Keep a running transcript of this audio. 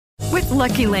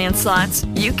Lucky Land Slots,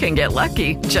 you can get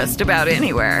lucky just about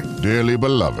anywhere. Dearly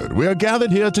beloved, we are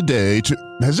gathered here today to...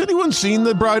 Has anyone seen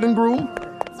the bride and groom?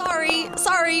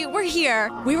 Sorry, we're here.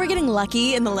 We were getting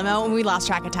lucky in the limo and we lost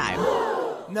track of time.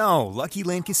 No, Lucky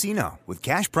Land Casino, with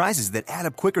cash prizes that add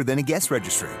up quicker than a guest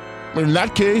registry. In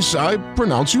that case, I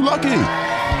pronounce you lucky.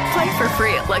 Play for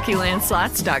free at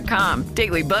LuckyLandSlots.com.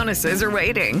 Daily bonuses are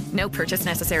waiting. No purchase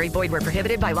necessary. Void where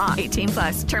prohibited by law.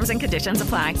 18+. Terms and conditions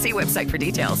apply. See website for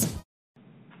details.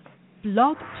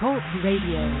 Blog Talk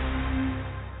Radio.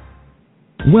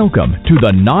 Welcome to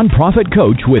the Nonprofit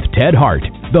Coach with Ted Hart,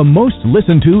 the most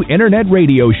listened to internet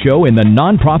radio show in the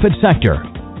nonprofit sector,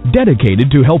 dedicated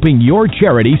to helping your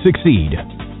charity succeed.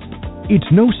 It's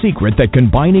no secret that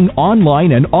combining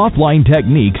online and offline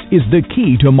techniques is the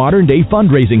key to modern-day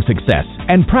fundraising success,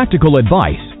 and practical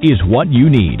advice is what you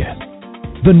need.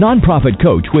 The Nonprofit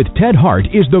Coach with Ted Hart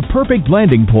is the perfect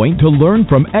landing point to learn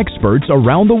from experts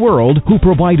around the world who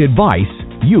provide advice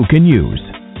you can use.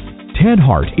 Ted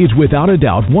Hart is without a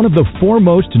doubt one of the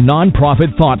foremost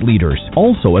nonprofit thought leaders.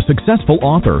 Also a successful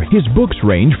author, his books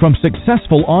range from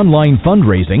successful online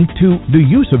fundraising to the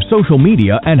use of social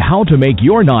media and how to make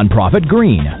your nonprofit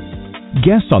green.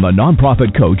 Guests on the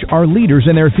Nonprofit Coach are leaders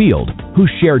in their field who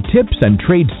share tips and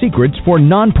trade secrets for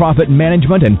nonprofit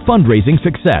management and fundraising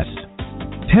success.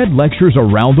 Ted lectures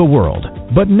around the world,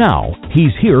 but now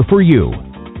he's here for you.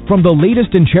 From the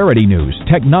latest in charity news,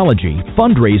 technology,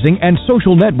 fundraising, and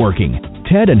social networking,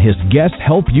 Ted and his guests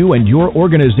help you and your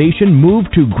organization move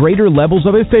to greater levels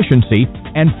of efficiency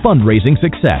and fundraising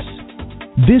success.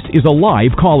 This is a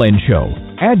live call-in show.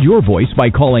 Add your voice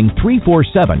by calling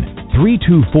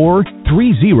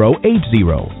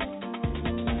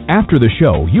 347-324-3080. After the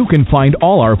show, you can find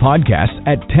all our podcasts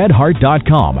at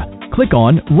tedhart.com. Click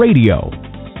on Radio.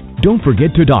 Don't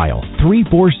forget to dial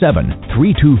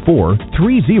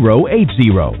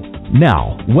 347-324-3080.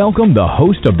 Now, welcome the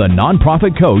host of the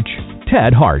Nonprofit Coach,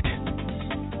 Ted Hart.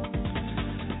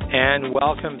 And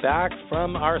welcome back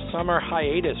from our summer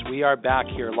hiatus. We are back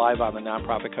here live on the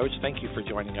Nonprofit Coach. Thank you for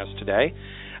joining us today.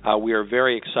 We are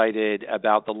very excited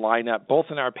about the lineup, both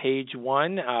in our page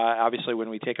one. Obviously, when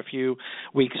we take a few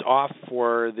weeks off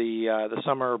for the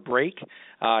summer break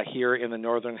here in the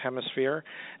Northern Hemisphere,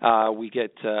 we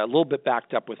get a little bit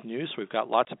backed up with news. We've got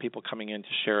lots of people coming in to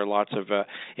share lots of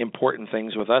important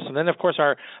things with us. And then, of course,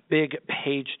 our big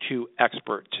page two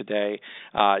expert today.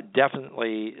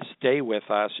 Definitely stay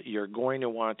with us. You're going to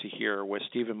want to hear what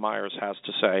Stephen Meyers has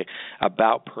to say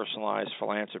about personalized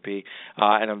philanthropy.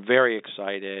 And I'm very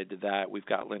excited that we've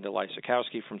got Linda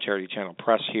Lysakowski from Charity Channel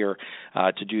Press here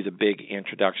to do the big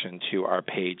introduction to our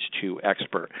page two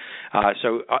expert.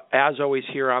 So as always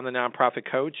here on the Nonprofit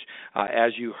Coach,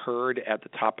 as you heard at the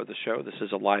top of the show, this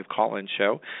is a live call-in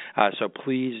show. So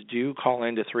please do call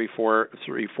in to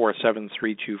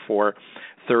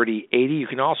 347-324-3080. You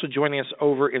can also join us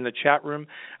over in the chat room.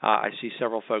 I see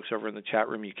several folks over in the chat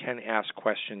room. You can ask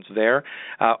questions there.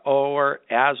 Or,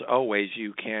 as always,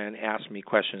 you can ask me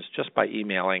questions just by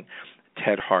emailing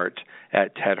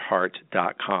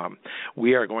tedhart@tedhart.com.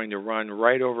 We are going to run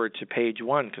right over to page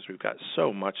one because we've got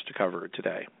so much to cover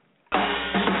today.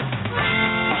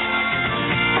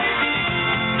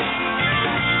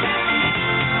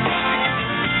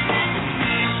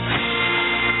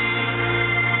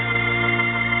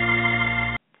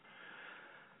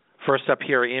 First up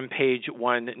here in page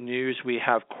one news, we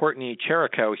have Courtney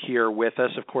Cherico here with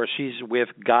us. Of course, she's with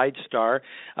GuideStar.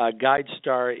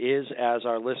 GuideStar is, as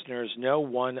our listeners know,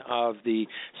 one of the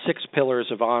 6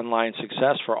 pillars of online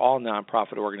success for all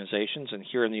nonprofit organizations. And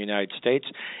here in the United States,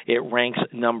 it ranks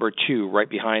number 2, right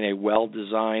behind a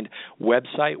well-designed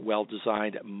website,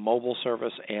 well-designed mobile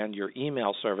service, and your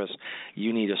email service.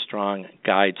 You need a strong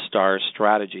GuideStar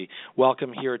strategy.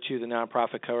 Welcome here to the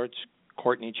Nonprofit Coach,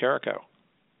 Courtney Cherico.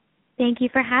 Thank you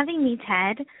for having me,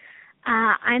 Ted.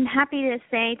 I'm happy to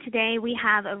say today we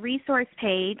have a resource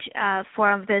page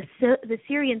for the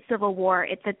Syrian civil war.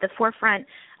 It's at the forefront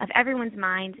of everyone's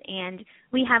mind, and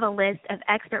we have a list of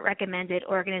expert-recommended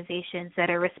organizations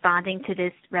that are responding to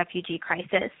this refugee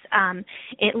crisis.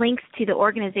 It links to the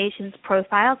organization's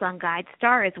profiles on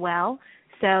GuideStar as well,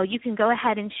 so you can go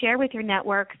ahead and share with your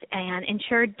networks and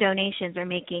ensure donations are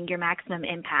making your maximum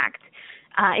impact.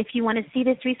 If you want to see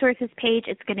this resources page,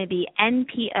 it's going to be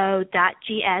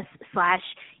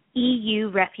npo.gs/EU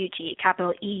refugee,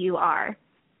 capital EUR.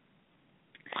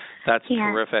 That's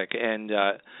terrific. And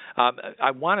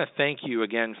I want to thank you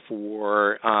again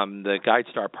for the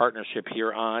GuideStar partnership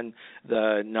here on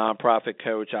the Nonprofit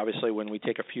Coach. Obviously, when we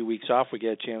take a few weeks off, we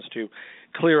get a chance to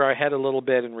clear our head a little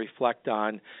bit and reflect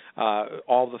on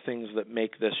all the things that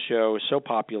make this show so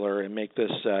popular and make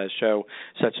this show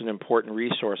such an important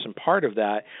resource. And part of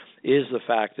that is the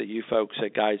fact that you folks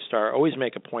at GuideStar always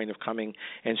make a point of coming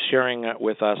and sharing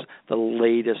with us the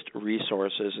latest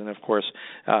resources. And, of course,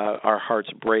 our hearts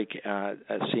break at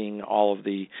seeing all of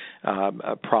the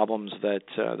problems that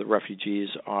the refugees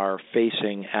are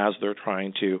facing as they're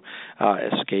trying to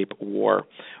escape war.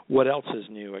 What else is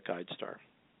new at GuideStar?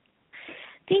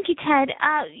 Thank you, Ted.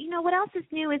 What else is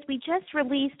new is we just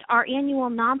released our annual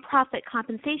nonprofit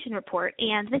compensation report,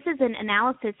 and this is an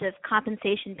analysis of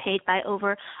compensation paid by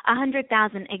over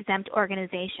 100,000 exempt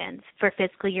organizations for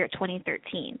fiscal year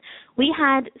 2013. We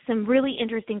had some really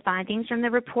interesting findings from the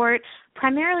report,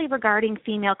 primarily regarding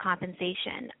female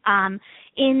compensation.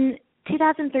 In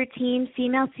 2013,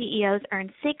 female CEOs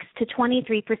earned 6 to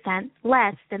 23%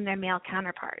 less than their male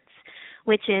counterparts,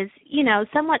 which is,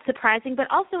 somewhat surprising, but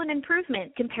also an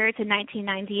improvement compared to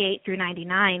 1998 through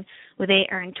 99, where they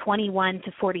earned 21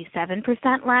 to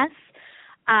 47% less.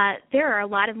 There are a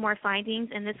lot of more findings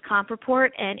in this comp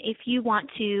report, and if you want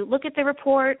to look at the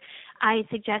report, I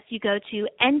suggest you go to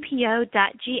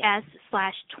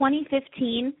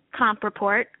npo.gs/2015 comp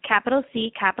report, capital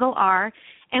C, capital R,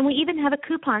 and we even have a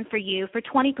coupon for you for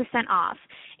 20% off,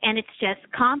 and it's just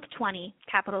comp20,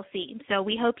 capital C. So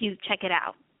we hope you check it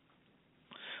out.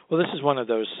 Well, this is one of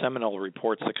those seminal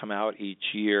reports that come out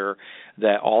each year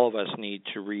that all of us need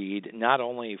to read, not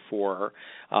only for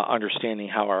understanding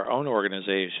how our own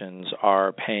organizations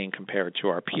are paying compared to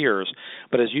our peers,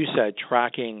 but as you said,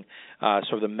 tracking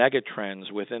sort of the mega trends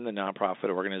within the nonprofit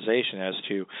organization as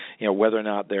to whether or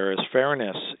not there is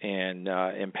fairness in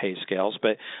pay scales,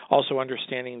 but also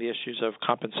understanding the issues of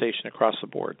compensation across the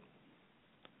board.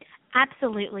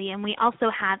 Absolutely, and we also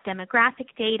have demographic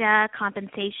data,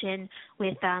 compensation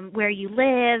with where you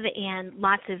live, and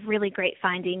lots of really great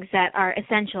findings that are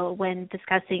essential when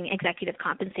discussing executive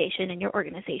compensation in your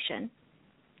organization.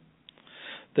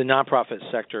 The nonprofit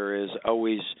sector is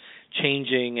always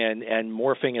changing and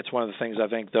morphing. It's one of the things I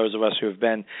think those of us who have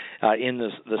been in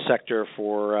the sector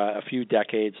for a few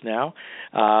decades now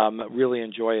really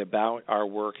enjoy about our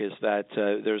work is that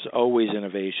there's always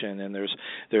innovation and there's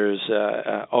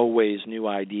always new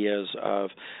ideas of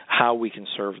how we can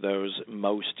serve those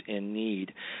most in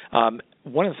need.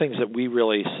 One of the things that we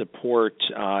really support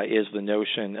is the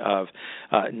notion of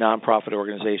nonprofit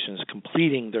organizations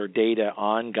completing their data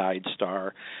on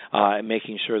GuideStar and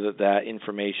making sure that that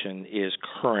information is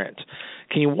current.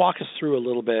 Can you walk us through a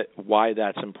little bit why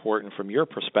that's important from your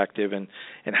perspective and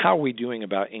how are we doing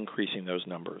about increasing those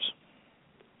numbers?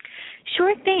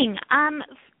 Sure thing.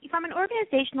 From an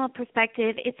organizational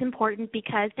perspective, it's important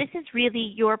because this is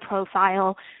really your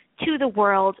profile to the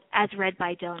world as read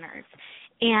by donors.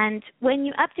 And when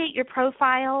you update your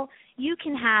profile, you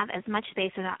can have as much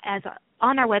space as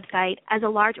on our website as a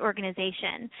large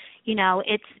organization.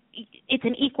 It's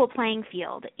an equal playing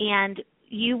field, and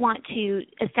you want to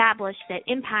establish that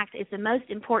impact is the most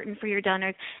important for your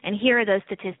donors, and here are those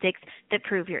statistics that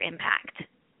prove your impact.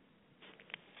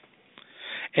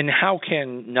 And how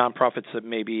can nonprofits that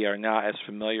maybe are not as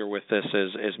familiar with this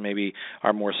as maybe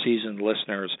our more seasoned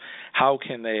listeners, how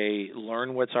can they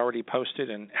learn what's already posted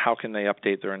and how can they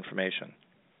update their information?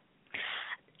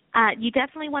 You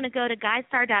definitely want to go to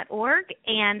guidestar.org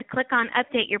and click on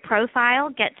Update Your Profile,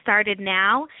 Get Started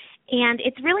Now. And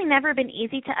it's really never been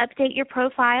easy to update your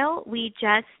profile. We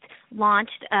just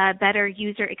launched a better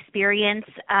user experience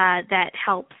that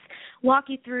helps walk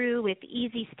you through with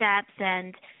easy steps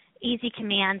and easy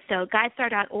commands. So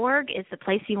guidestar.org is the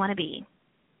place you want to be.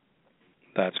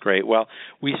 That's great. Well,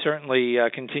 we certainly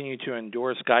continue to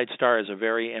endorse GuideStar as a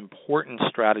very important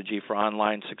strategy for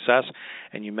online success.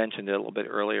 And you mentioned it a little bit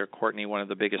earlier, Courtney. One of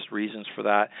the biggest reasons for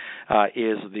that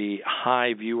is the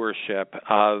high viewership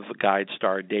of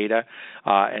GuideStar data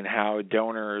and how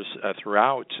donors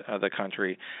throughout the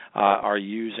country are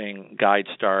using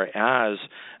GuideStar as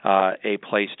a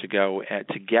place to go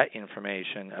to get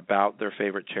information about their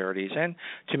favorite charities and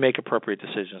to make appropriate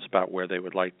decisions about where they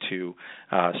would like to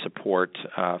support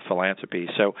philanthropy.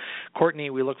 So, Courtney,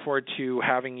 we look forward to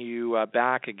having you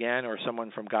back again, or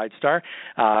someone from GuideStar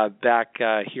back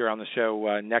here on the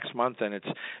show next month. And it's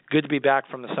good to be back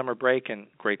from the summer break and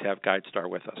great to have GuideStar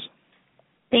with us.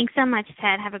 Thanks so much,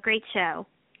 Ted. Have a great show.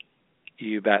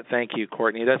 You bet. Thank you,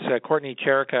 Courtney. That's Courtney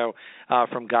Cherico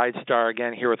from GuideStar,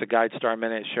 again, here with the GuideStar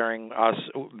Minute, sharing us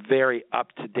very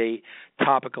up-to-date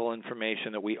topical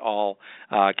information that we all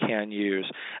can use.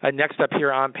 Next up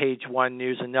here on page one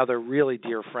news, another really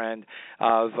dear friend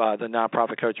of the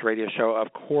Nonprofit Coach radio show,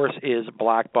 of course, is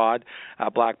Blackbaud.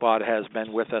 Blackbaud has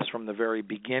been with us from the very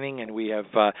beginning, and we have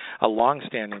a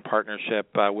long-standing partnership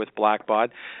with Blackbaud.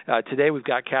 Today we've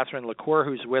got Catherine LaCour,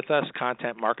 who's with us,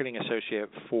 Content Marketing Associate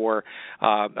for,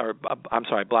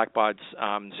 Blackbaud's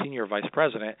Senior Vice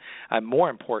President. More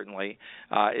importantly,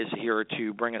 is here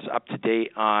to bring us up to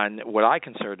date on what I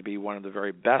consider to be one of the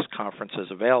very best conferences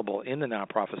available in the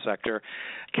nonprofit sector.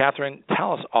 Catherine,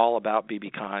 tell us all about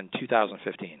BBCon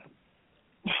 2015.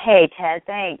 Hey, Ted,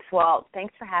 thanks. Well,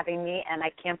 thanks for having me, and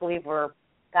I can't believe we're,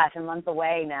 a month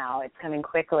away now. It's coming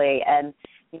quickly, and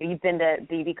you've been to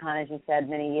BBCon, as you said,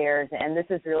 many years, and this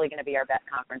is really going to be our best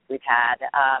conference we've had.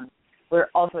 We're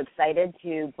also excited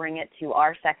to bring it to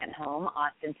our second home,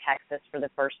 Austin, Texas, for the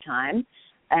first time.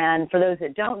 And for those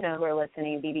that don't know who are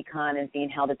listening, BBCon is being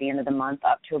held at the end of the month,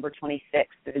 October 26th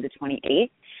through the 28th.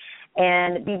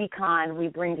 And BBCon, we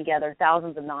bring together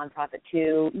thousands of nonprofits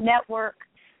to network,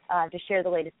 to share the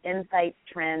latest insights,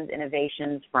 trends,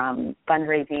 innovations, from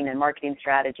fundraising and marketing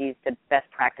strategies to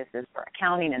best practices for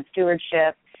accounting and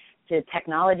stewardship to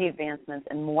technology advancements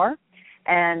and more.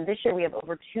 And this year we have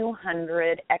over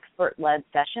 200 expert-led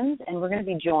sessions, and we're going to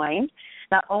be joined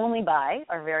not only by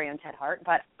our very own Ted Hart,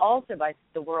 but also by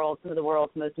some of the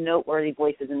world's most noteworthy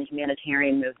voices in the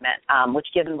humanitarian movement, which,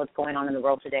 given what's going on in the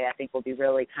world today, I think will be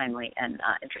really timely and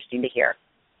interesting to hear.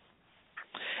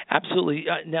 Absolutely.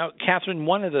 Now, Catherine,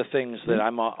 one of the things that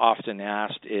I'm often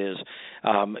asked is,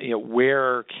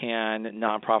 where can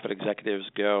nonprofit executives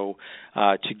go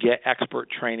to get expert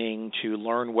training, to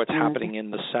learn what's happening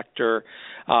in the sector?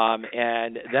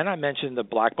 And then I mentioned the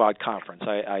Blackbaud conference.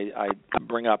 I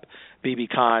bring up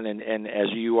BBCon, and as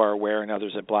you are aware, and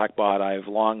others at Blackbaud, I've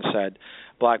long said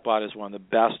Blackbaud is one of the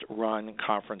best-run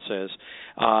conferences.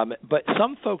 But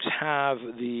some folks have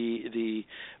the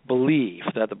belief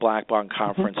that the Blackbaud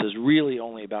conference is really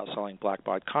only about selling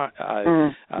Blackbaud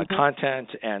content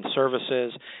and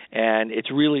services, and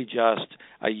it's really just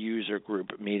a user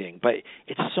group meeting. But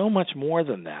it's so much more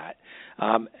than that.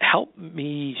 Help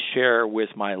me share with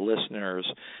my listeners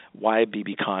why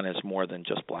BBCon is more than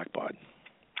just Blackbaud.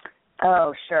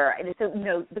 Oh, sure.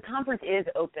 So, the conference is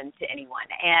open to anyone,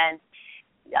 and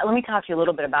let me talk to you a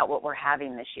little bit about what we're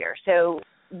having this year. So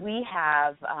we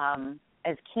have,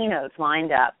 as keynotes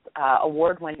lined up,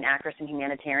 award-winning actress and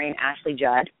humanitarian Ashley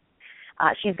Judd.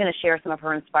 She's going to share some of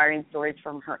her inspiring stories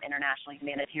from her international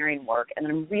humanitarian work. And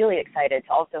I'm really excited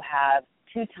to also have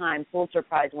two-time Pulitzer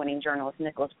Prize-winning journalist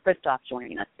Nicholas Kristof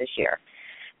joining us this year.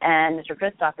 And Mr.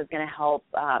 Kristof is going to help,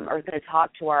 or is going to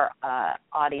talk to our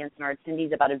audience and our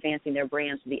attendees about advancing their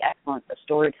brands with the excellence of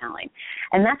storytelling.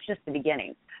 And that's just the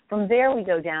beginning. From there, we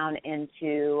go down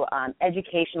into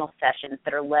educational sessions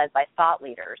that are led by thought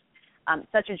leaders,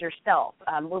 such as yourself.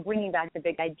 We're bringing back the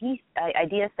big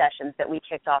idea sessions that we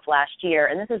kicked off last year,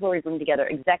 and this is where we bring together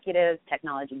executives,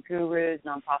 technology gurus,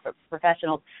 nonprofit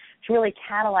professionals to really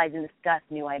catalyze and discuss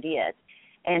new ideas.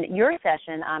 And your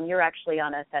session, you're actually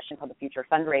on a session called the Future of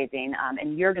Fundraising,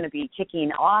 and you're going to be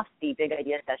kicking off the Big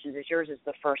Idea Sessions, as yours is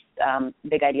the first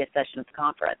Big Idea Session of the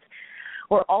conference.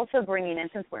 We're also bringing in,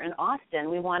 since we're in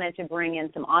Austin, we wanted to bring in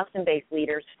some Austin-based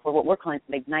leaders for what we're calling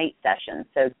some Ignite sessions.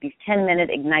 So these 10-minute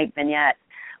Ignite vignettes.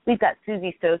 We've got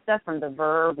Susie Sosa from The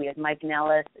Verb. We have Mike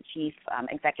Nellis, the Chief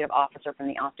Executive Officer from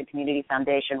the Austin Community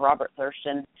Foundation, Robert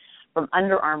Thurston from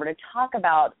Under Armour, to talk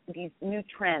about these new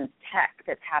trends, tech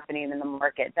that's happening in the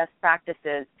market, best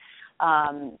practices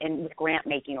with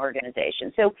grant-making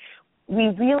organizations. So we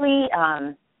really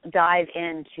dive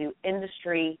into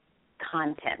industry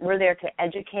content. We're there to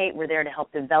educate. We're there to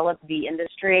help develop the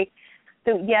industry.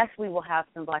 So, yes, we will have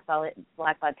some Blackbaud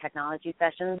technology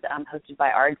sessions hosted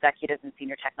by our executives and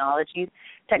senior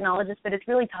technologists, but it's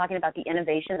really talking about the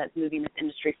innovation that's moving this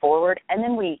industry forward. And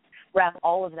then we wrap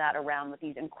all of that around with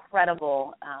these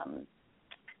incredible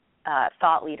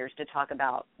thought leaders to talk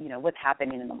about, what's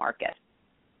happening in the market.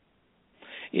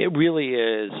 It really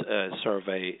is sort of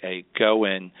a go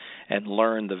in and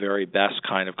learn the very best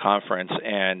kind of conference,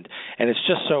 and it's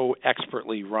just so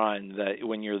expertly run that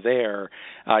when you're there,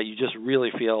 you just really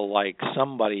feel like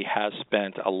somebody has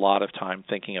spent a lot of time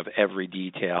thinking of every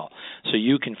detail, so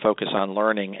you can focus on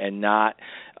learning and not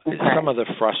some of the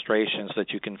frustrations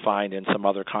that you can find in some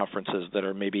other conferences that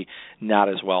are maybe not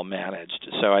as well managed.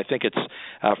 So I think it's,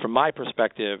 from my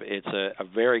perspective, it's a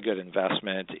very good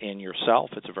investment in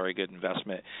yourself. It's a very good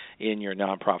investment in your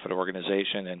nonprofit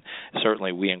organization, and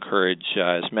certainly we encourage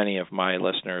as many of my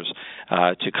listeners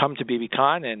to come to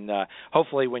BBCon, and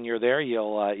hopefully when you're there,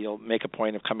 you'll make a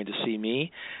point of coming to see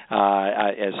me.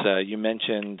 As you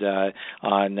mentioned,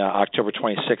 on October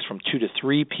 26th from 2 to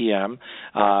 3 p.m.,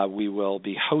 we will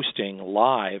be hosting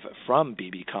live from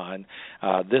BBCon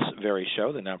this very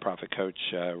show, the Nonprofit Coach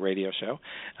radio show,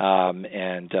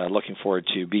 and looking forward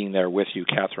to being there with you,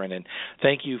 Catherine. And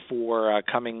thank you for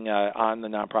coming on the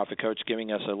Nonprofit Coach,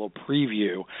 giving us a little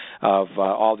preview of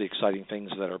all the exciting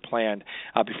things that are planned.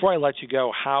 Before I let you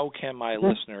go, how can my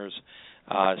listeners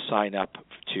sign up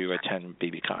to attend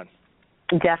BBCon?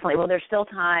 Definitely. Well, there's still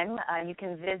time. You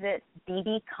can visit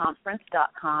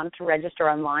bbconference.com to register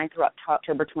online through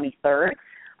October 23rd.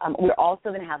 We're also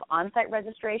going to have on-site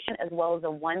registration as well as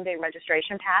a one-day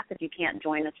registration pass if you can't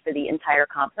join us for the entire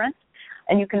conference.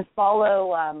 And you can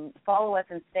follow us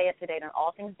and stay up to date on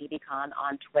all things BBCon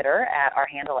on Twitter at our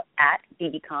handle at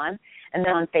BBCon, and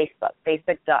then on Facebook,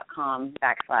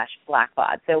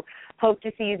 facebook.com/Blackbod. So hope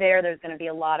to see you there. There's going to be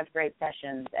a lot of great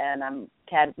sessions, and I'm,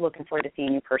 Ted, looking forward to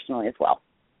seeing you personally as well.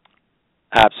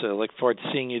 Absolutely. Look forward to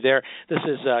seeing you there. This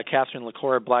is Catherine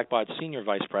LaCour, Blackbod Senior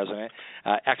Vice President,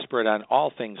 expert on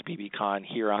all things BBCon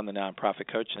here on the Nonprofit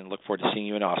Coach, and look forward to seeing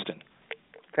you in Austin.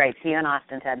 Great. See you in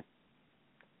Austin, Ted.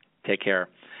 Take care.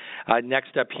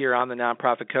 Next up here on the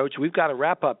Nonprofit Coach, we've got a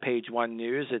wrap-up Page One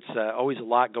news. It's always a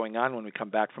lot going on when we come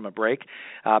back from a break.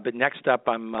 But next up,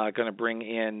 I'm going to bring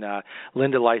in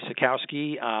Linda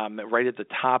Lysakowski. Right at the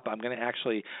top, I'm going to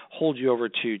actually hold you over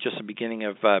to just the beginning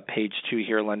of Page Two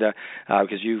here, Linda,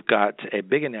 because you've got a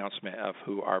big announcement of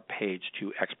who our Page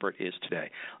Two expert is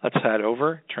today. Let's head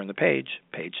over, turn the page,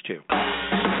 Page Two.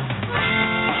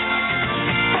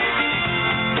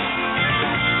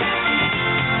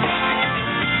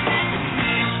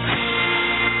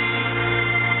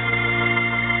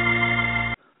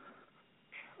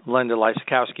 Linda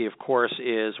Lysakowski, of course,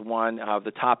 is one of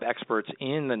the top experts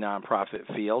in the nonprofit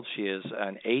field. She is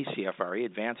an ACFRE,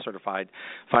 Advanced Certified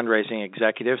Fundraising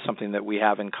Executive, something that we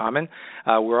have in common.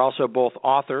 We're also both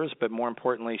authors, but more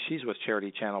importantly, she's with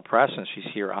Charity Channel Press, and she's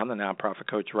here on the Nonprofit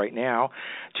Coach right now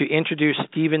to introduce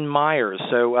Stephen Meyers.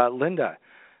 So, Linda,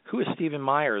 who is Stephen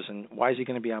Meyers, and why is he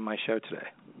going to be on my show today?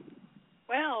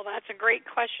 Well, that's a great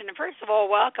question. First of all,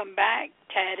 welcome back,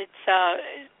 Ted.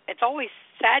 It's always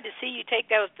sad to see you take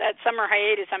that summer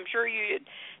hiatus. I'm sure you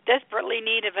desperately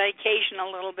need a vacation a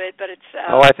little bit, but it's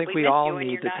I think we all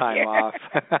need the time off.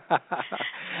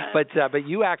 But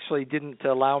you actually didn't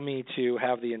allow me to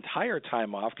have the entire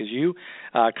time off because you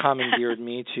commandeered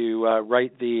me to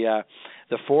write the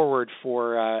foreword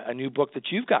for a new book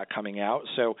that you've got coming out.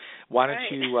 So why don't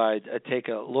you take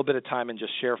a little bit of time and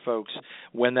just share folks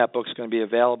when that book's going to be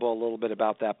available, a little bit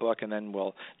about that book, and then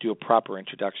we'll do a proper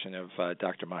introduction of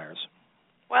Dr. Meyers.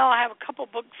 Well, I have a couple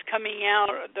books coming out.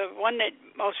 The one that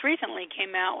most recently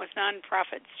came out was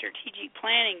Nonprofit Strategic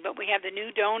Planning, but we have the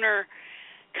new donor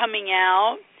coming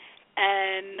out,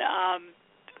 and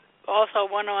also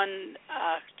one on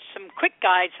some quick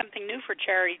guides, something new for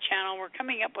Charity Channel. We're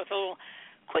coming up with little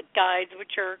quick guides,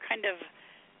 which are kind of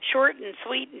short and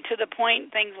sweet and to the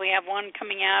point things. We have one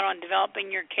coming out on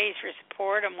developing your case for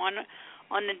support and one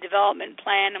on the development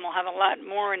plan, and we'll have a lot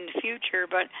more in the future.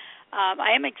 But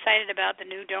I am excited about the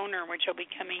new donor, which will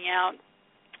be coming out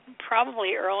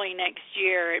probably early next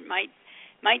year. It might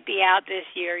be out this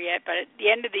year yet, but at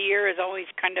the end of the year is always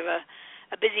kind of a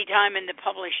busy time in the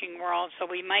publishing world, so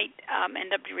we might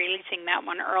end up releasing that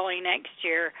one early next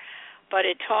year. But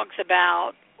it talks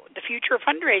about the future of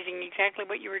fundraising, exactly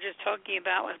what you were just talking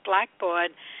about with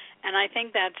Blackbod, and I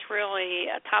think that's really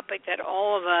a topic that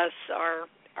all of us are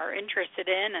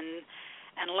interested in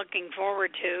and looking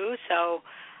forward to. So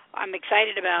I'm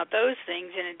excited about those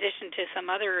things in addition to some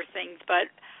other things,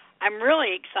 but I'm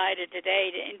really excited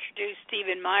today to introduce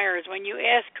Stephen Meyers. When you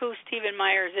ask who Stephen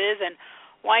Meyers is and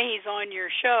why he's on your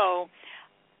show,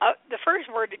 the first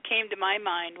word that came to my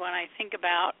mind when I think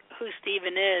about who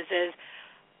Stephen is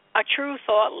a true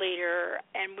thought leader,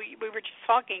 and we were just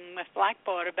talking with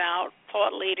Blackbod about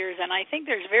thought leaders, and I think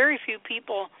there's very few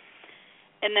people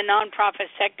in the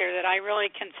nonprofit sector that I really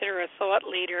consider a thought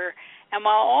leader. And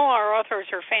while all our authors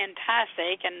are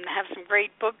fantastic and have some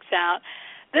great books out,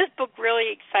 this book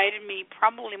really excited me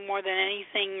probably more than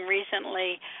anything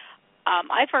recently.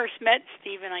 I first met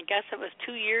Stephen, I guess it was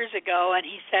 2 years ago, and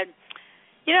he said,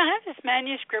 I have this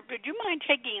manuscript. Would you mind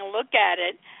taking a look at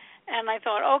it? And I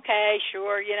thought, okay,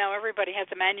 sure. Everybody has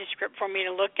a manuscript for me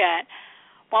to look at.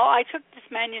 Well, I took this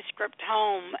manuscript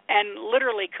home and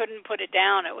literally couldn't put it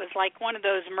down. It was like one of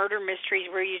those murder mysteries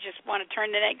where you just want to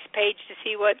turn the next page to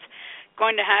see what's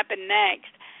going to happen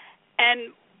next.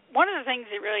 And one of the things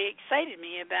that really excited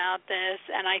me about this,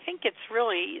 and I think it's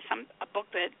really a book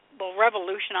that will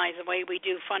revolutionize the way we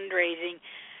do fundraising,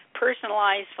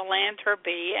 personalized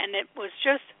philanthropy, and it was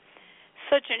just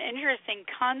such an interesting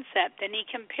concept. And he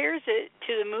compares it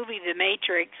to the movie The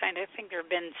Matrix. I think there have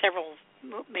been several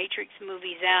Matrix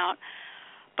movies out,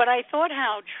 but I thought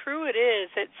how true it is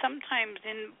that sometimes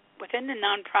within the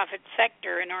nonprofit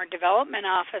sector in our development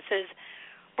offices,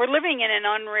 we're living in an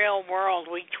unreal world.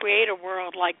 We create a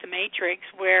world like the Matrix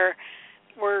where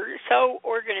we're so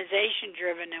organization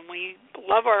driven and we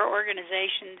love our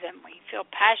organizations and we feel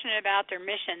passionate about their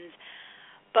missions,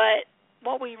 but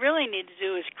what we really need to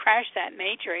do is crash that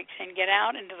matrix and get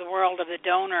out into the world of the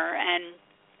donor and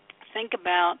think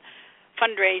about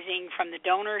fundraising from the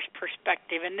donor's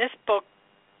perspective. And this book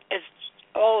is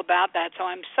all about that. So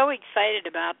I'm so excited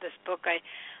about this book. I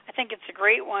think it's a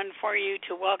great one for you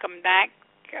to welcome back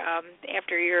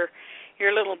after your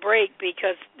little break,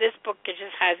 because this book just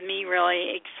has me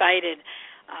really excited.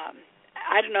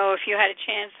 I don't know if you had a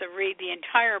chance to read the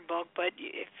entire book, but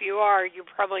if you are, you're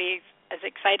probably as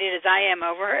excited as I am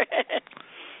over it.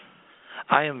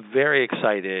 I am very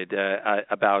excited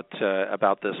about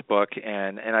this book,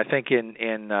 and I think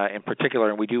in particular,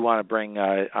 and we do want to bring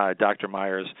Dr.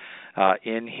 Meyers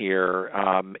in here.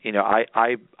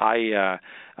 I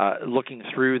looking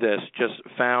through this, just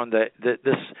found that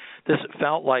this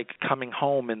felt like coming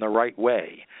home in the right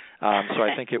way. So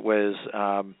I think it was,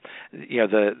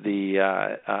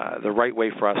 the right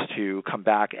way for us to come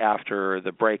back after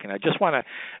the break. And I just want to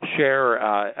share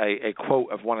a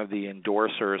quote of one of the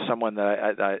endorsers, someone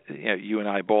that you and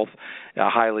I both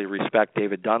highly respect,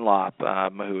 David Dunlop,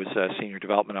 who is a senior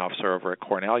development officer over at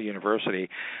Cornell University.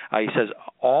 He says,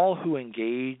 "All who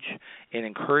engage in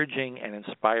encouraging and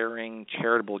inspiring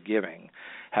charitable giving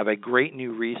have a great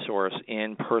new resource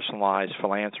in personalized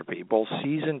philanthropy, both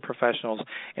seasoned professionals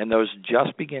and those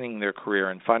just beginning their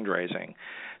career in fundraising.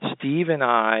 Steve and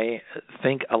I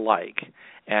think alike,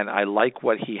 and I like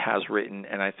what he has written,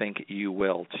 and I think you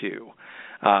will too."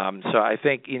 So I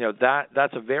think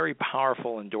that's a very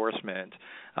powerful endorsement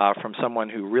from someone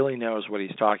who really knows what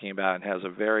he's talking about and has a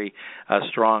very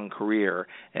strong career,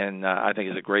 and I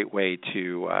think is a great way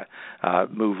to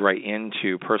move right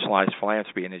into personalized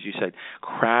philanthropy and, as you said,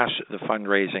 crash the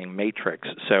fundraising matrix.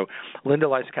 So, Linda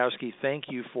Lyskowski, thank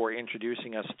you for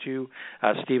introducing us to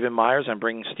Stephen Meyers. I'm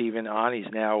bringing Stephen on.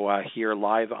 He's now here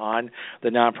live on The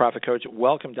Nonprofit Coach.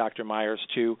 Welcome, Dr. Meyers,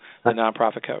 to The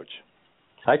Nonprofit Coach.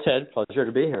 Hi, Ted. Pleasure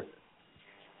to be here.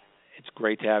 It's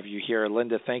great to have you here.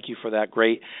 Linda, thank you for that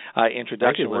great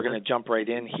introduction. We're going to jump right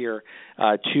in here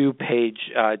to page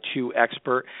 2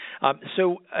 expert.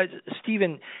 So,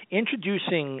 Stephen,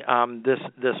 introducing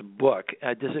this book,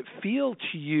 does it feel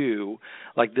to you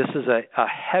like this is a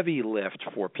heavy lift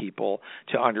for people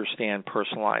to understand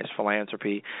personalized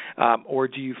philanthropy, or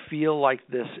do you feel like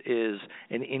this is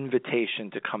an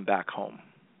invitation to come back home?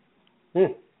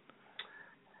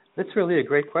 That's really a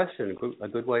great question, a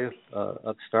good way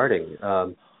of starting.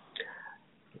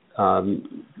 For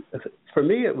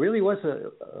me, it really was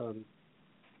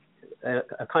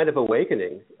a kind of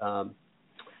awakening,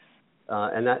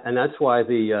 and that's why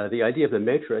the idea of the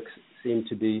matrix seemed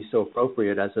to be so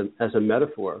appropriate as a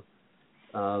metaphor.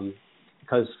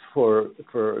 Because for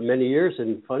many years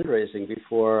in fundraising,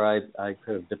 before I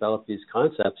kind of developed these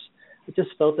concepts, I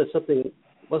just felt that something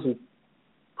wasn't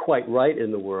quite right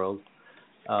in the world.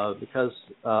 Because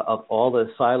of all the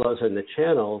silos and the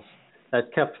channels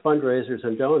that kept fundraisers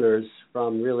and donors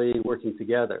from really working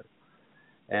together.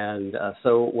 And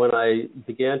so when I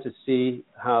began to see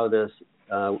how this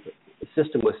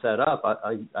system was set up,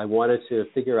 I wanted to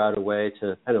figure out a way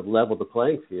to kind of level the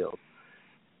playing field.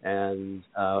 And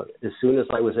as soon as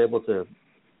I was able to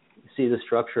see the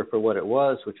structure for what it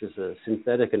was, which is a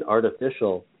synthetic and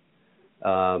artificial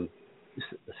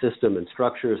system and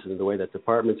structures, and the way that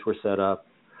departments were set up,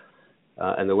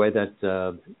 and the way that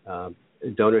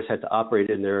donors had to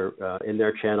operate in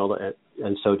their channel,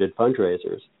 and so did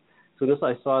fundraisers. As soon as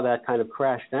I saw that kind of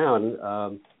crash down,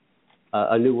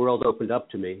 a new world opened up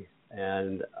to me,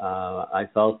 and I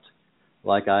felt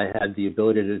like I had the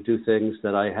ability to do things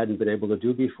that I hadn't been able to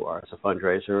do before as a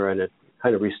fundraiser, and it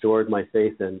kind of restored my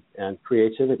faith and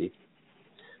creativity.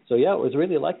 So yeah, it was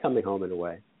really like coming home in a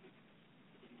way.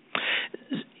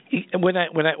 When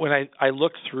I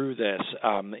look through this,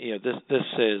 this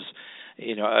is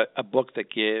a book that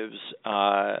gives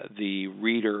the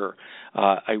reader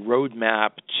a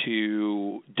roadmap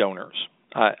to donors.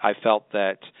 I felt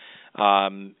that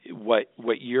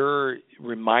what you're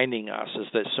reminding us is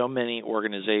that so many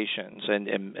organizations,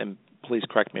 and please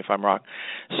correct me if I'm wrong,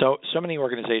 so many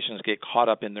organizations get caught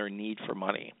up in their need for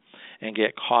money and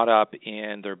get caught up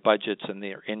in their budgets and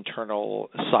their internal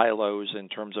silos in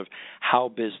terms of how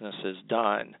business is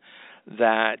done,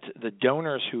 that the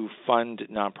donors who fund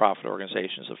nonprofit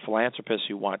organizations, the philanthropists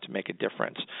who want to make a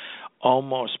difference,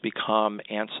 almost become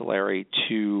ancillary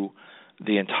to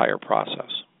the entire process.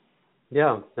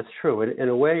 Yeah, that's true. In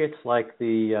a way, it's like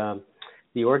the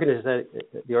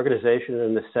organization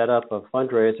and the setup of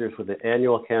fundraisers with the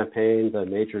annual campaign, the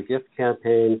major gift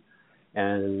campaign,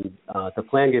 and the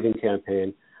plan giving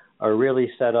campaign are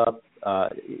really set up.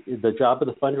 The job of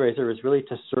the fundraiser is really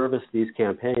to service these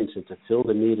campaigns and to fill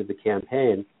the need of the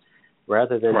campaign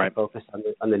rather than to focus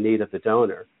on the need of the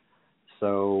donor.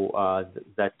 So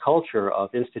that culture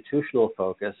of institutional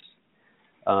focus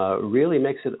really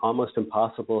makes it almost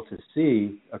impossible to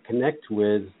see or connect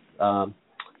with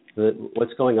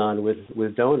what's going on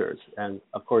with donors. And,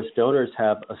 of course, donors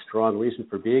have a strong reason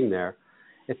for being there.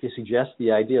 If you suggest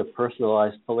the idea of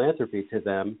personalized philanthropy to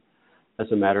them,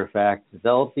 as a matter of fact,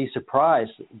 they'll be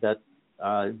surprised that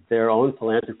their own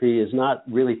philanthropy is not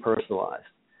really personalized.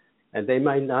 And they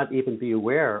might not even be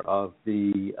aware of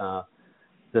the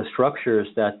structures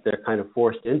that they're kind of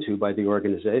forced into by the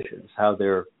organizations, how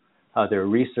they're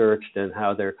researched and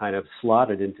how they're kind of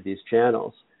slotted into these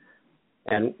channels.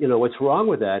 And, what's wrong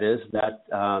with that is that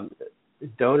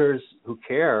donors who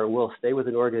care will stay with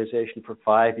an organization for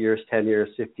 5 years, 10 years,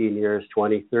 15 years,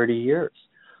 20, 30 years.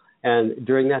 And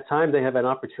during that time, they have an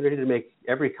opportunity to make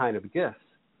every kind of gift.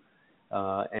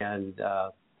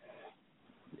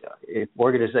 If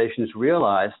organizations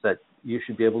realize that you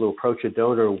should be able to approach a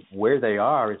donor where they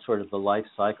are in sort of the life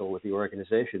cycle with the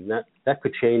organization, that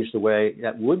would change the way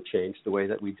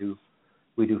that we do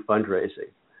fundraising.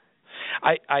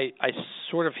 I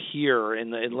sort of hear,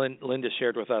 and Linda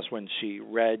shared with us when she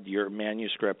read your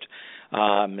manuscript,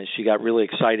 she got really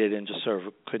excited and just sort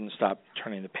of couldn't stop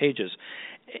turning the pages.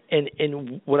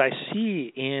 And what I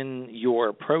see in your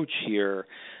approach here,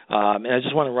 and I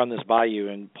just want to run this by you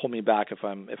and pull me back if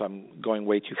I'm going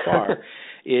way too far,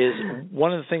 is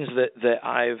one of the things that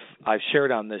I've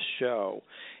shared on this show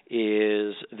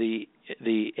is the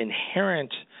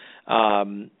inherent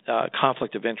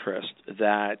conflict of interest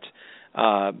that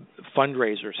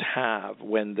fundraisers have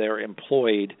when they're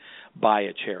employed by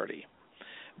a charity.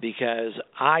 Because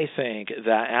I think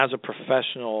that as a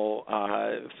professional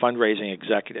fundraising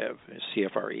executive,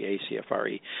 CFRE,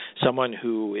 ACFRE, someone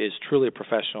who is truly a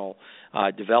professional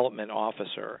development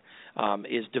officer,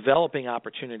 is developing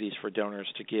opportunities for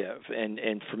donors to give.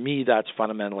 And for me, that's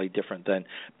fundamentally different than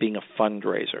being a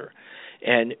fundraiser.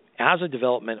 And as a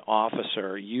development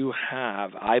officer, you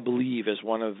have, I believe, as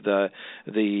one of the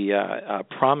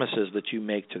promises that you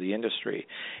make to the industry,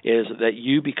 is that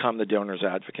you become the donor's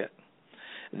advocate.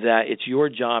 That it's your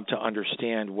job to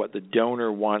understand what the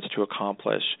donor wants to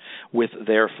accomplish with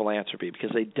their philanthropy,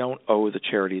 because they don't owe the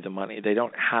charity the money. They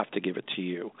don't have to give it to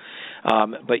you.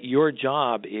 But your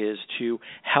job is to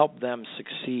help them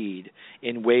succeed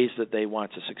in ways that they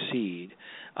want to succeed.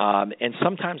 And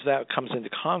sometimes that comes into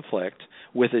conflict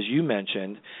with, as you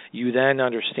mentioned, you then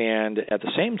understand at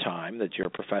the same time that you're a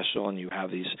professional and you have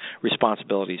these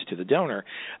responsibilities to the donor,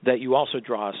 that you also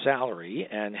draw a salary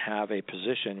and have a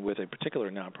position with a particular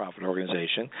nonprofit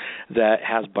organization that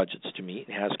has budgets to meet,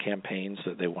 has campaigns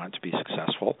that they want to be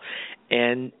successful.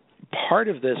 And part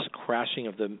of this crashing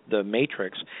of the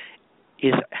matrix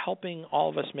is helping all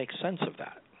of us make sense of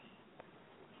that.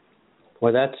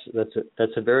 Well, that's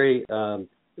a very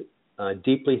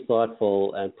deeply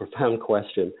thoughtful and profound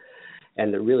question,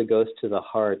 and it really goes to the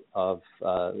heart of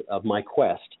my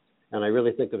quest. And I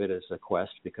really think of it as a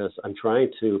quest because I'm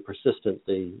trying to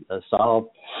persistently solve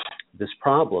this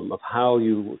problem of how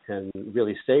you can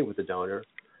really stay with the donor.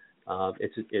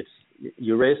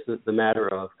 You raised the matter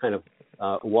of kind of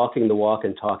walking the walk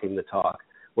and talking the talk.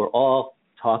 We're all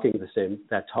talking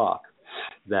that talk,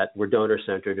 that we're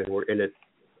donor-centered and we're in it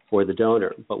for the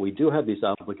donor. But we do have these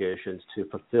obligations to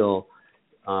fulfill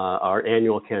our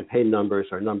annual campaign numbers,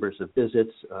 our numbers of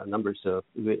visits,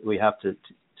 we have to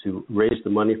raise the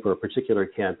money for a particular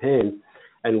campaign,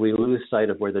 and we lose sight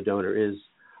of where the donor is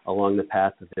along the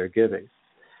path of their giving.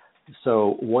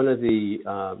 So one of the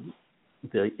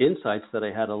insights that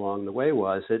I had along the way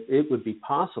was that it would be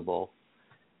possible,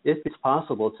 if it's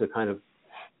possible, to kind of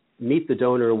meet the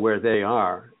donor where they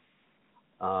are,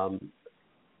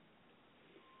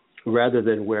 rather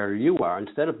than where you are.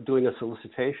 Instead of doing a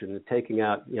solicitation and taking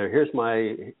out, here's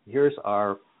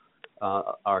our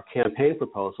campaign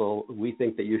proposal. We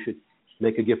think that you should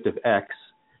make a gift of X,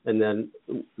 and then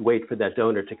wait for that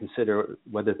donor to consider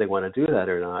whether they want to do that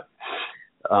or not.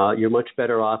 You're much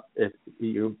better off if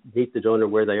you meet the donor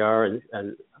where they are and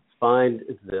find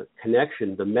the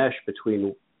connection, the mesh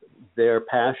between their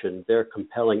passion, their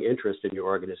compelling interest in your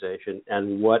organization,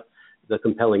 and what the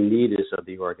compelling need is of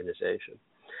the organization.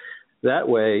 That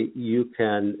way, you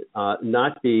can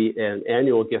not be an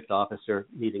annual gift officer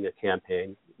meeting a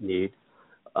campaign need,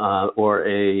 or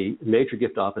a major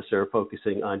gift officer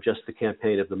focusing on just the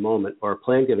campaign of the moment, or a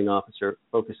plan giving officer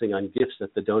focusing on gifts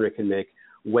that the donor can make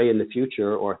way in the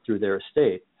future or through their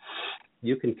estate.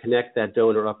 You can connect that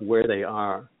donor up where they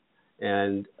are.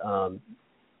 And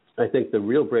I think the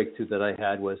real breakthrough that I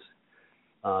had was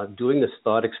doing this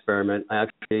thought experiment. I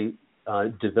actually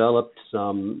developed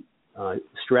some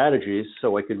strategies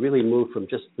so I could really move from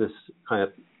just this kind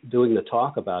of doing the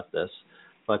talk about this,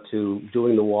 but to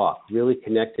doing the walk, really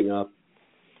connecting up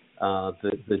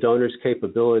the donor's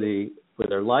capability for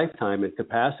their lifetime and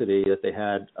capacity, that they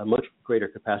had a much greater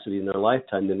capacity in their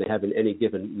lifetime than they have in any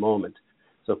given moment.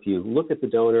 So if you look at the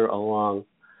donor along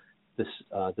this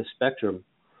the spectrum,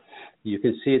 you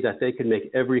can see that they can make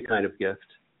every kind of gift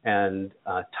and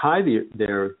tie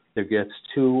their gifts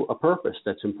to a purpose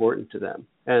that's important to them.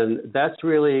 And that's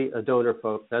really a donor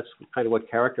focus. That's kind of what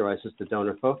characterizes the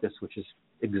donor focus, which is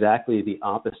exactly the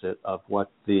opposite of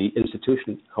what the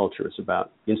institution culture is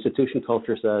about. The institution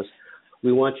culture says,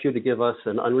 we want you to give us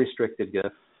an unrestricted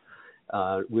gift.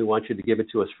 We want you to give it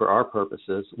to us for our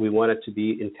purposes. We want it to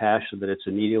be in cash so that it's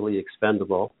immediately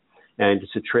expendable. And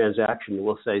it's a transaction.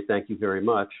 We'll say thank you very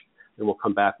much, and we'll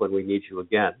come back when we need you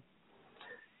again.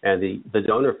 And the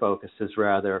donor focus is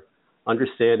rather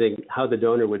understanding how the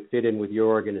donor would fit in with your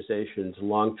organization's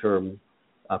long-term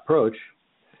approach,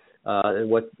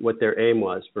 and what their aim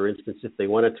was. For instance, if they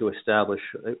wanted to establish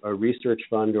a research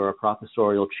fund or a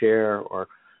professorial chair or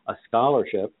a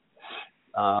scholarship,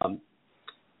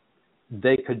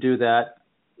 they could do that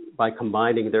by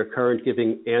combining their current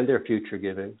giving and their future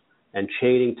giving and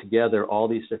chaining together all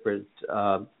these different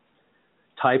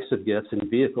types of gifts and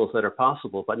vehicles that are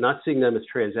possible, but not seeing them as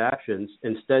transactions,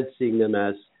 instead seeing them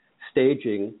as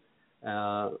staging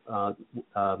their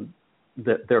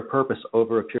purpose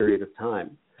over a period of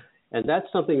time. And that's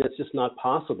something that's just not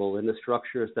possible in the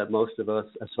structures that most of us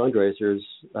as fundraisers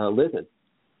live in.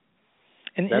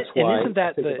 And that's why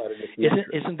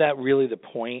isn't that really the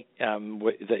point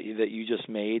that you just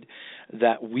made,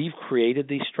 that we've created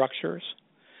these structures?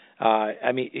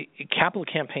 Capital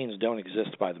campaigns don't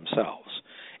exist by themselves.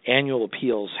 Annual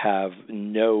appeals have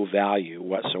no value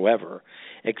whatsoever,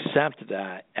 except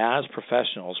that as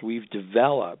professionals, we've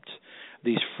developed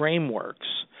these frameworks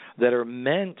that are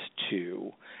meant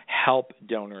to help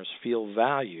donors feel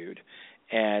valued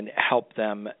and help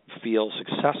them feel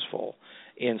successful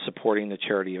in supporting the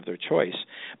charity of their choice.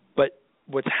 But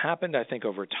what's happened, I think,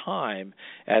 over time,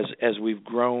 as we've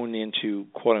grown into,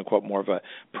 quote-unquote, more of a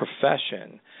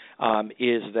profession,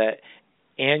 is that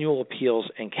annual appeals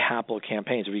and capital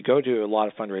campaigns, if you go to a lot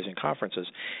of fundraising conferences,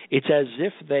 it's as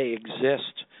if they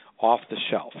exist off the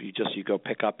shelf. You go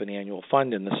pick up an annual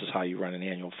fund, and this is how you run an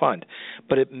annual fund.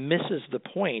 But it misses the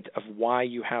point of why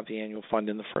you have the annual fund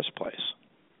in the first place.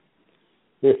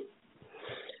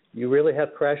 You really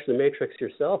have crashed the matrix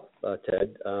yourself,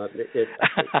 Ted.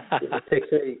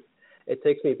 It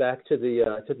takes me back to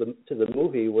the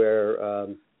movie where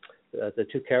the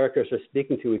two characters are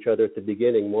speaking to each other at the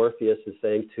beginning. Morpheus is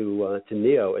saying to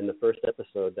Neo in the first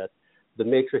episode that the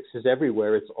matrix is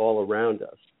everywhere; it's all around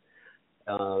us,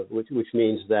 which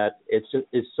means that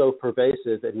it's so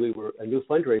pervasive. And a new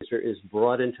fundraiser is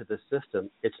brought into the system.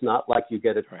 It's not like you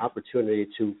get an opportunity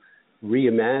to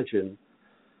reimagine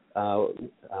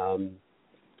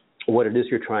what it is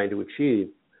you're trying to achieve.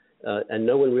 And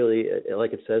no one really,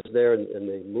 like it says there in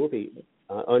the movie,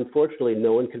 unfortunately,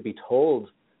 no one can be told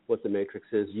what the matrix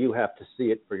is. You have to see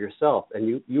it for yourself,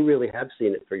 and you really have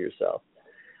seen it for yourself.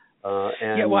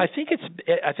 I think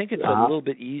it's a little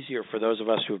bit easier for those of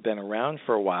us who have been around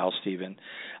for a while, Stephen.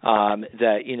 I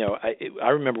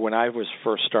remember when I was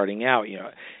first starting out,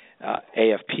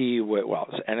 AFP, it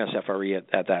was NSFRE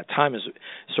at that time, is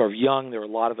sort of young. There were a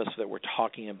lot of us that were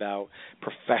talking about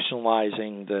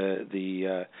professionalizing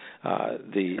the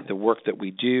work that we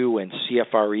do, and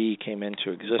CFRE came into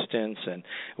existence, and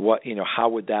how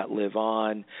would that live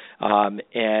on?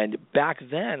 And back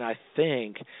then, I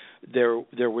think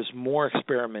there was more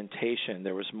experimentation,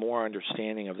 there was more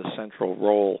understanding of the central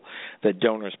role that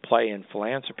donors play in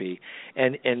philanthropy,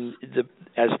 and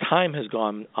as time has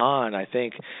gone on, I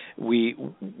think we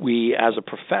as a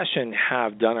profession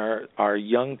have done our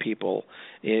young people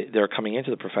that are coming into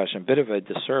the profession a bit of a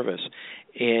disservice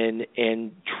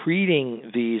in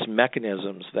treating these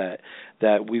mechanisms that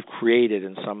we've created,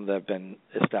 and some that have been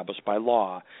established by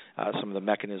law, some of the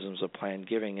mechanisms of planned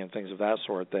giving and things of that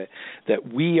sort,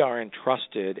 that we are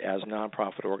entrusted as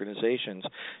nonprofit organizations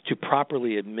to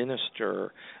properly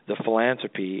administer the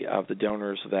philanthropy of the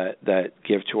donors that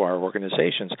give to our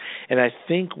organizations. And I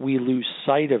think we lose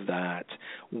sight of that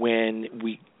when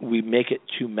we make it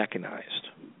too mechanized.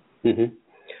 Mm-hmm.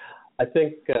 I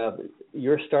think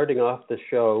you're starting off the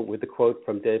show with the quote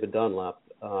from David Dunlap,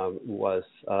 was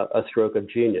a stroke of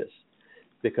genius,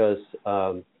 because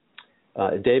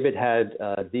David had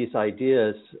these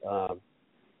ideas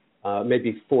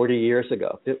maybe 40 years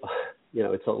ago.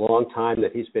 It's a long time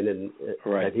that he's been in,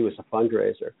 that he was a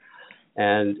fundraiser.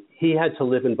 And he had to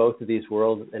live in both of these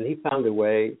worlds, and he found a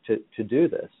way to do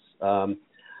this.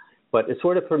 But it's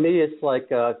sort of, for me, it's like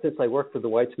since I work for the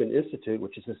Weizmann Institute,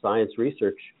 which is a science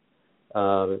research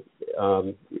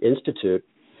institute,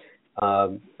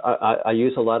 I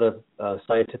use a lot of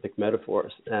scientific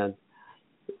metaphors. And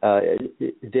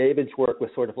David's work was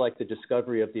sort of like the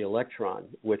discovery of the electron,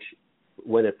 which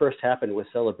when it first happened was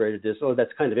celebrated as, oh,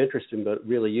 that's kind of interesting, but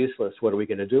really useless. What are we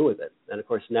going to do with it? And, of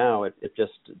course, now it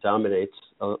just dominates,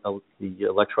 the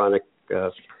electronic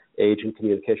age and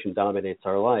communication dominates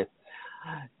our life.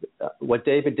 What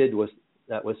David did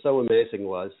that was so amazing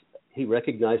was he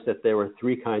recognized that there were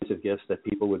three kinds of gifts that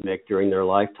people would make during their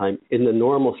lifetime in the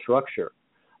normal structure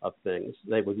of things.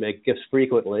 They would make gifts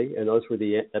frequently, and those were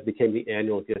that became the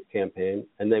annual gift campaign.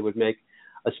 And they would make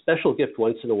a special gift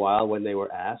once in a while when they were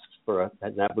asked for,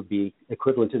 and that would be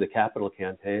equivalent to the capital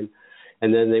campaign.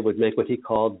 And then they would make what he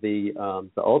called the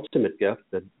ultimate gift,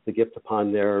 the gift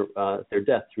upon their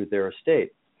death through their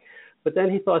estate. But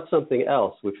then he thought something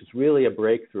else, which was really a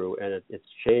breakthrough, and it's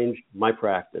changed my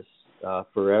practice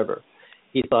forever.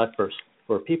 He thought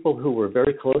for people who were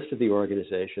very close to the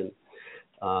organization,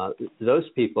 those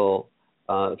people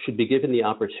should be given the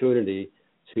opportunity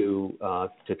to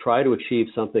try to achieve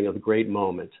something of a great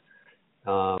moment,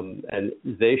 and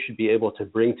they should be able to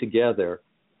bring together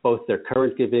both their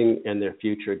current giving and their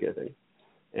future giving.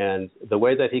 And the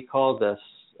way that he called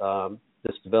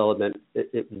this development,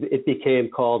 it became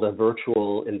called a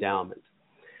virtual endowment.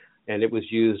 And it was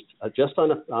used just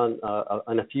on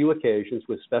a few occasions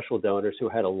with special donors who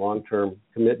had a long-term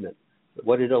commitment.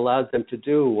 What it allowed them to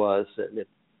do was,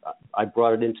 I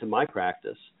brought it into my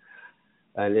practice,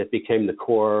 and it became the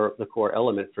core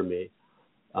element for me.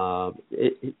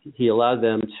 He allowed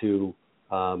them to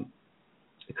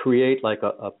create like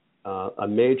a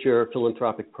major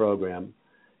philanthropic program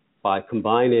by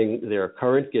combining their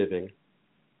current giving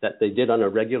that they did on a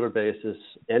regular basis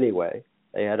anyway.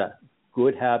 They had a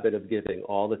good habit of giving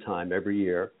all the time, every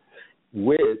year,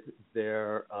 with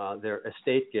their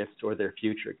estate gifts or their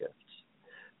future gifts.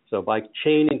 So by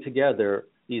chaining together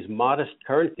these modest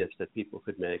current gifts that people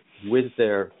could make with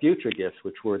their future gifts,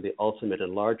 which were the ultimate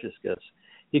and largest gifts,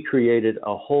 he created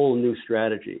a whole new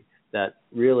strategy that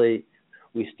really,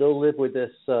 we still live with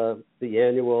this, the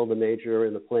annual, the major,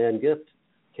 and the planned gift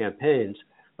campaigns,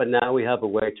 but now we have a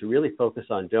way to really focus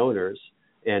on donors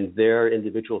and their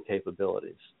individual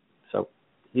capabilities. So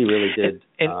he really did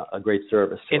a great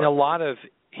service to us. A lot of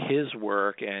his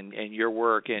work and your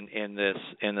work in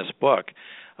this book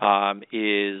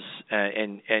is,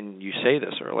 and you say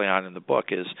this early on in the book,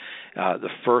 is the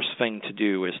first thing to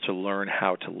do is to learn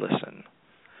how to listen.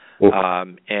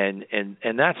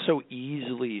 And that's so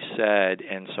easily said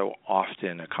and so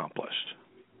often accomplished,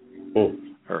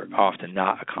 or often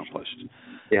not accomplished.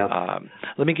 Yeah.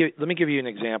 Let me give you an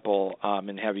example,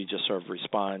 and have you just sort of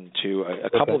respond to a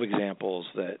couple of examples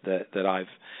that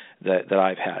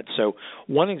I've had. So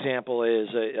one example is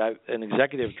an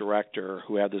executive director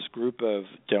who had this group of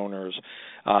donors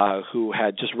who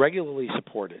had just regularly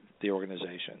supported the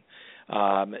organization.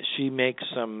 She makes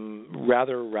some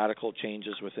rather radical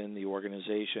changes within the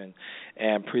organization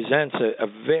and presents a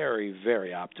very,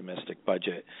 very optimistic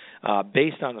budget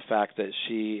based on the fact that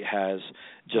she has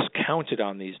just counted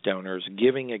on these donors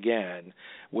giving again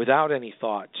without any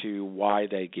thought to why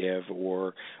they give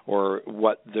or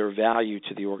what their value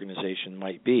to the organization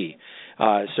might be.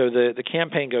 So the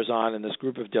campaign goes on, and this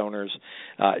group of donors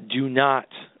do not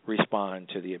respond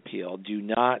to the appeal, do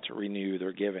not renew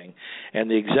their giving. And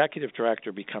the executive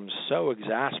director becomes so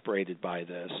exasperated by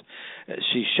this,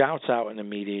 she shouts out in a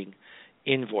meeting,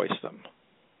 "Invoice them."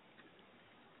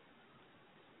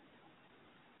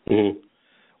 Mm-hmm.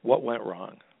 What went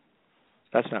wrong?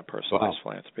 That's not personalized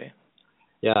philanthropy.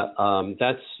 Yeah,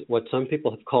 that's what some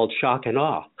people have called shock and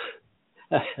awe.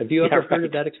 Have you ever heard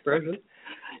of that expression?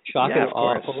 Shock and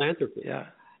awe philanthropy. Yeah.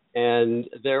 And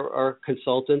there are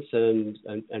consultants and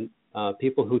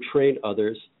people who train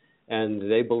others, and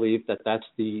they believe that that's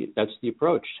the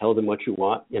approach. Tell them what you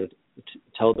want,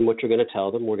 tell them what you're going to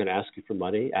tell them. We're going to ask you for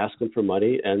money, ask them for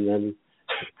money, and then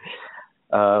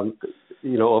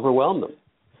overwhelm them.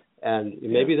 And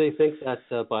maybe they think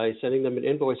that by sending them an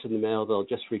invoice in the mail, they'll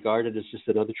just regard it as just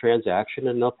another transaction,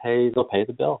 and they'll pay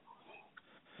the bill.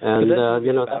 And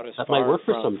that might work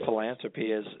for some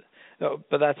philanthropy is.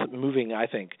 But that's moving, I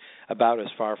think, about as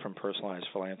far from personalized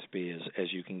philanthropy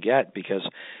as you can get, because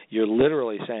you're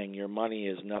literally saying your money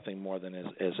is nothing more than as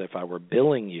if I were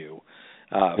billing you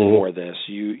for this.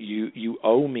 You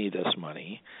owe me this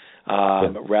money,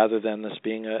 rather than this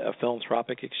being a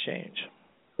philanthropic exchange.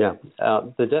 Yeah.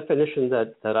 The definition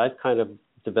that I've kind of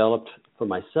developed for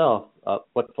myself,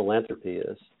 what philanthropy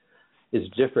is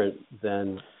different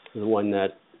than the one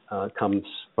that comes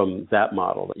from that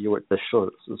model, that you were the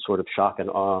sort of shock and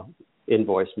awe,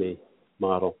 invoice me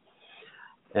model.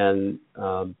 And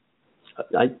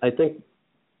I think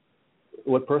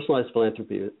what personalized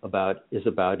philanthropy is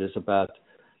about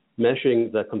measuring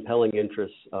the compelling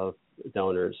interests of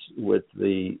donors with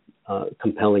the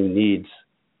compelling needs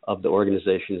of the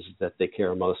organizations that they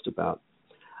care most about.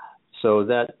 So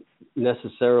that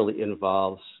necessarily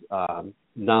involves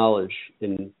knowledge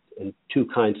in two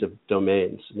kinds of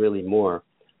domains, really more.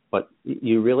 But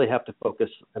you really have to focus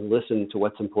and listen to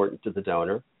what's important to the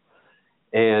donor.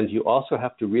 And you also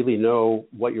have to really know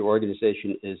what your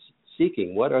organization is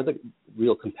seeking. What are the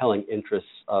real compelling interests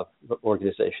of the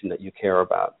organization that you care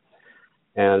about?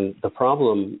 And the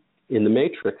problem in the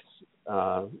matrix,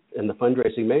 in the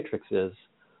fundraising matrix, is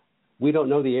we don't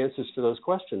know the answers to those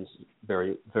questions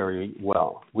very, very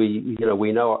well. We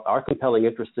know our compelling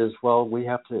interest is, well, we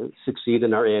have to succeed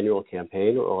in our annual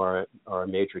campaign or a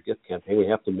major gift campaign. We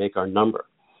have to make our number.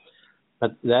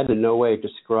 But that in no way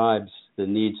describes the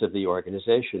needs of the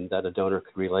organization that a donor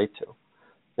could relate to.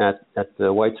 At the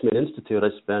Weitzman Institute, I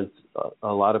spent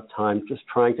a lot of time just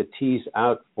trying to tease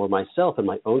out for myself in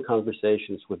my own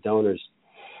conversations with donors,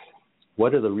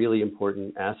 what are the really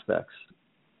important aspects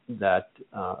that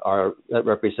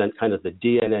represent kind of the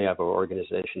DNA of our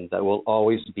organization that will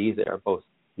always be there, both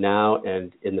now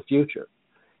and in the future.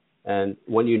 And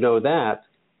when you know that,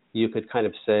 you could kind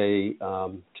of say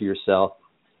to yourself,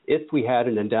 if we had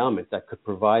an endowment that could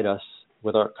provide us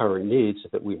with our current needs,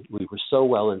 if we were so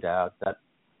well endowed that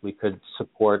we could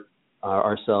support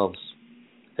ourselves,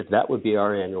 if that would be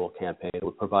our annual campaign, it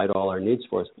would provide all our needs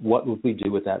for us, what would we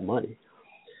do with that money?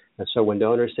 And so when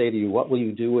donors say to you, what will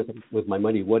you do with my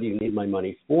money? What do you need my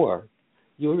money for?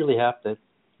 You really have to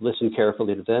listen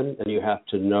carefully to them, and you have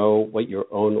to know what your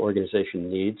own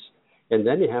organization needs. And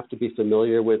then you have to be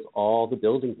familiar with all the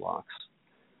building blocks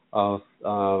of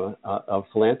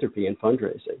philanthropy and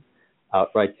fundraising.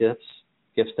 Outright gifts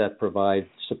that provide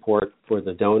support for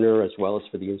the donor as well as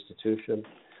for the institution,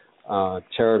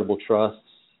 charitable trusts,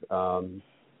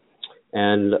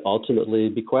 and ultimately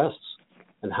bequests,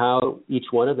 and how each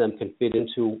one of them can fit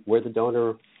into where the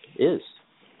donor is.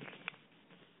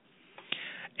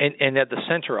 And at the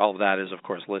center of all of that is, of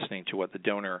course, listening to what the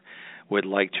donor would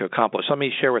like to accomplish. Let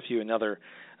me share with you another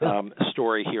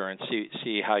story here and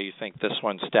see how you think this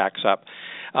one stacks up.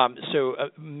 So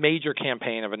a major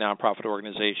campaign of a nonprofit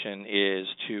organization is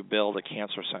to build a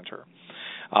cancer center.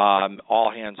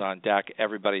 All hands on deck.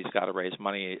 Everybody's got to raise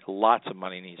money. Lots of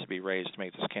money needs to be raised to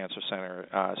make this cancer center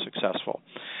successful.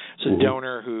 So a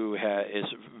donor who is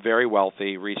very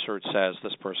wealthy, research says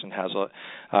this person has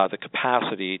the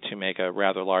capacity to make a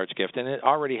rather large gift, and it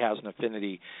already has an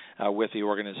affinity with the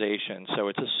organization. So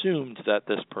it's assumed that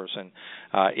this person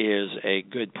is a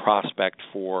good prospect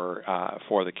for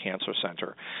the cancer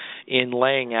center. In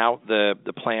laying out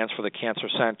the plans for the cancer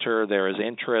center, there is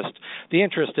interest. The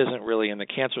interest isn't really in the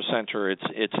cancer center,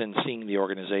 it's in seeing the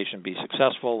organization be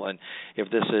successful, and if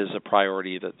this is a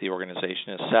priority that the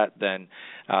organization has set, then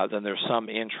there's some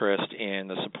interest in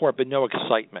the support, but no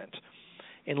excitement.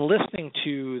 In listening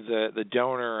to the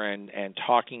donor and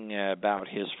talking about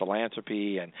his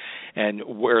philanthropy and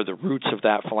where the roots of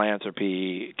that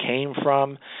philanthropy came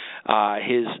from,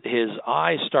 his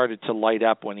eyes started to light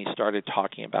up when he started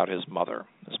talking about his mother.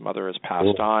 His mother has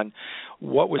passed on.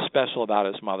 What was special about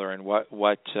his mother, and what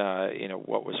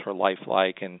was her life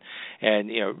like, and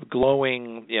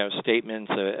glowing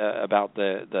statements about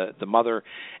the mother.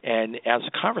 And as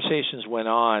conversations went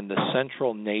on, the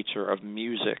central nature of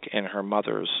music in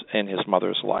his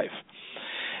mother's life.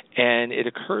 And it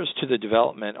occurs to the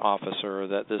development officer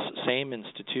that this same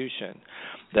institution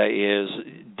that is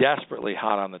desperately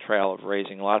hot on the trail of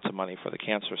raising lots of money for the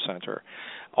Cancer Center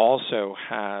also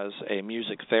has a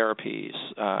music therapy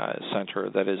center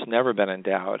that has never been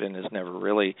endowed and has never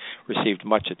really received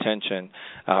much attention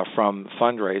from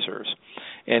fundraisers.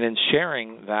 And in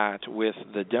sharing that with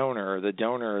the donor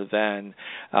then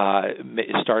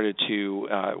started to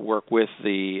work with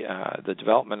the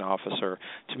development officer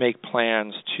to make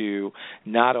plans to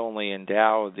not only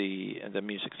endow the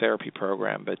music therapy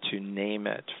program, but to name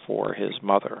it for his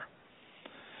mother.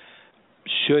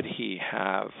 Should he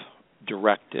have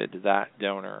directed that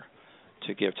donor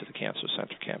to give to the Cancer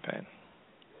Center campaign?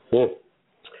 Yeah.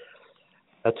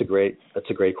 That's a great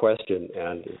question,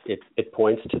 and it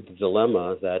points to the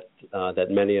dilemma that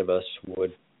many of us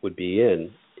would be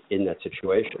in that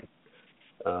situation.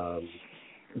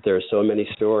 There are so many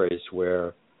stories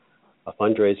where a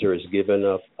fundraiser is given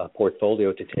a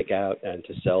portfolio to take out and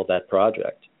to sell that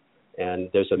project,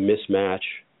 and there's a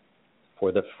mismatch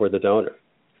for the donor,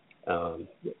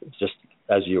 just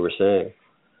as you were saying,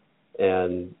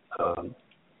 and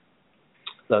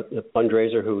the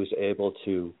fundraiser who is able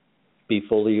to be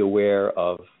fully aware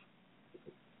of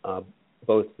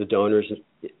both the donor's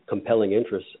compelling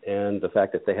interests and the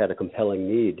fact that they had a compelling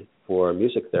need for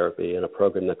music therapy and a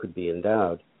program that could be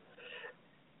endowed,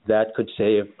 that could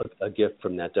save a gift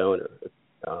from that donor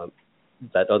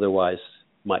that otherwise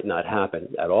might not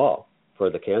happen at all for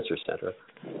the Cancer Center.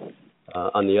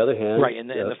 On the other hand, right, and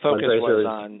the focus was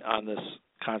on this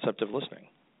concept of listening.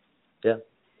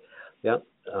 Yeah,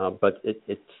 but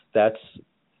that's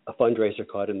a fundraiser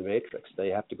caught in the matrix. They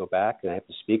have to go back and they have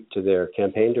to speak to their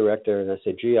campaign director and they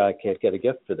say, gee, I can't get a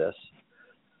gift for this,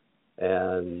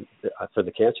 and for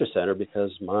the Cancer Center,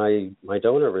 because my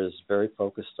donor is very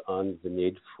focused on the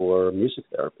need for music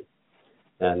therapy.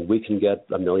 And we can get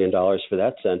 $1 million for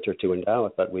that center to endow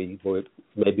it, but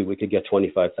maybe we could get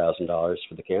 $25,000 for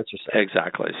the Cancer Center.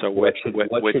 Exactly. So which is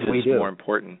more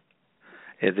important?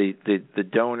 The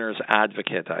donor's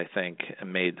advocate, I think,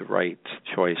 made the right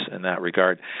choice in that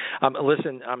regard.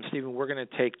 Listen, Stephen, we're going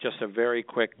to take just a very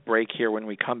quick break here. When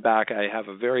we come back, I have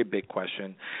a very big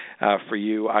question for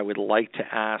you. I would like to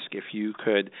ask if you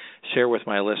could share with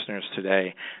my listeners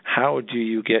today, how do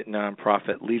you get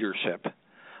nonprofit leadership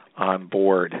on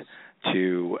board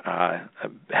to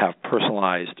have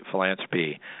personalized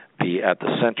philanthropy be at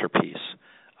the centerpiece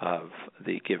of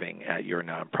the giving at your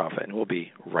nonprofit? And we'll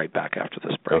be right back after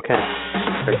this break. Okay.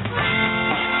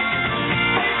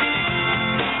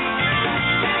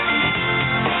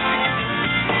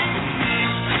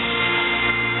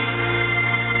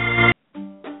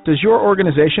 Does your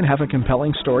organization have a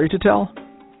compelling story to tell?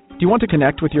 Do you want to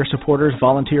connect with your supporters,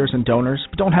 volunteers, and donors,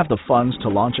 but don't have the funds to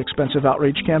launch expensive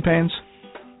outreach campaigns?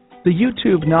 The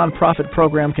YouTube Nonprofit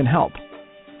Program can help.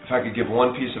 If I could give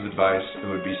one piece of advice, it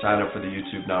would be sign up for the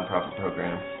YouTube Nonprofit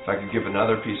Program. If I could give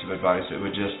another piece of advice, it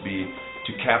would just be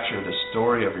to capture the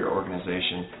story of your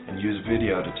organization and use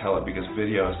video to tell it, because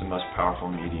video is the most powerful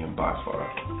medium by far.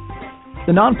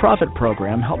 The Nonprofit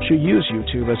Program helps you use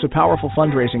YouTube as a powerful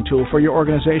fundraising tool for your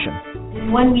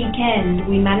organization. One weekend,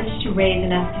 we managed to raise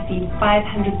enough to feed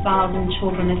 500,000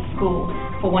 children at school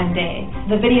for one day.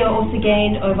 The video also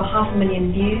gained over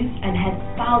 500,000 views and had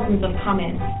thousands of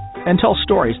comments. And tell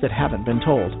stories that haven't been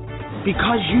told.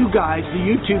 Because you guys, the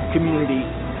YouTube community,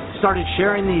 started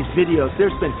sharing these videos,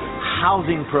 there's been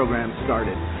housing programs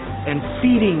started and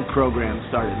feeding programs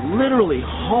started. Literally,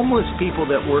 homeless people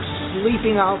that were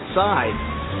sleeping outside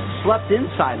slept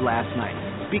inside last night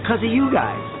because of you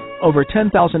guys. Over 10,000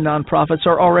 nonprofits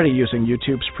are already using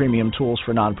YouTube's premium tools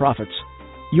for nonprofits.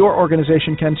 Your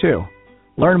organization can too.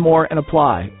 Learn more and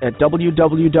apply at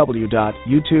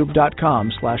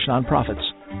www.youtube.com/nonprofits.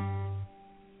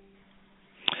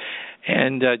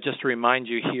 And just to remind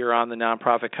you here on the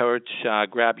Nonprofit Coach,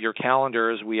 grab your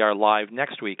calendars. We are live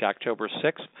next week, October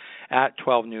 6th at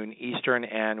 12 noon Eastern,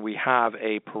 and we have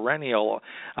a perennial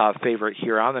favorite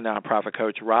here on the Nonprofit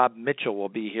Coach. Rob Mitchell will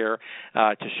be here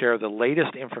to share the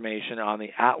latest information on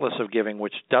the Atlas of Giving,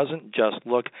 which doesn't just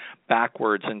look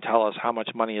backwards and tell us how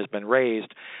much money has been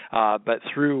raised, but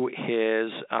through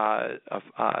his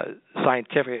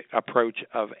scientific approach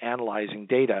of analyzing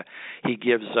data, he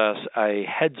gives us a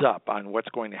heads up on what's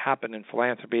going to happen in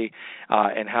philanthropy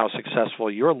and how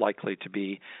successful you're likely to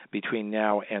be between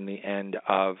now and the end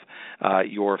of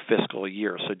your fiscal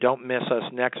year. So don't miss us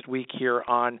next week here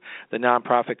on the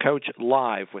Nonprofit Coach,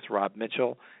 live with Rob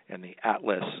Mitchell and the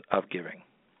Atlas of Giving.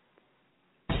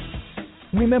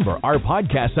 Remember, our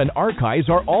podcasts and archives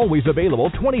are always available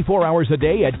 24 hours a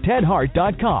day at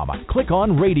tedhart.com. Click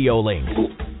on Radio Link.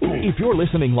 If you're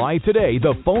listening live today,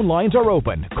 the phone lines are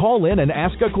open. Call in and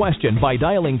ask a question by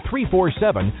dialing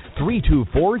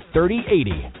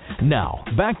 347-324-3080. Now,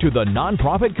 back to the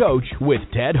Nonprofit Coach with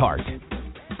Ted Hart.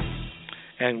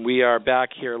 And we are back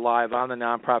here live on the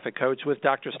Nonprofit Coach with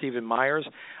Dr. Stephen Meyers.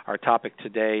 Our topic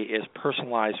today is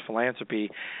personalized philanthropy.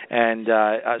 And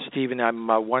Stephen, I'm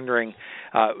wondering,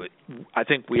 I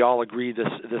think we all agree this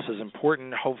is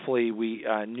important. Hopefully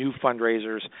new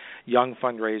fundraisers, young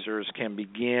fundraisers can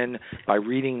begin by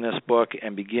reading this book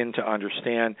and begin to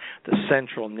understand the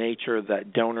central nature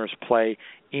that donors play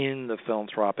in the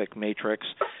philanthropic matrix.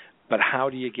 But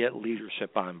how do you get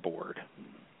leadership on board?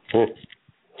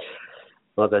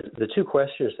 Well, the two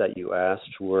questions that you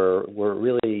asked were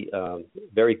really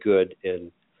very good in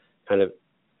kind of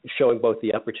showing both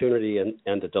the opportunity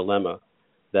and the dilemma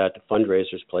that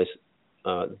fundraisers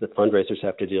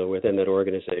have to deal with and that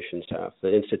organizations have.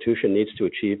 The institution needs to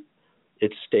achieve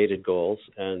its stated goals,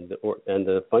 and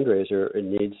the fundraiser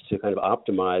needs to kind of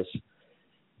optimize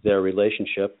their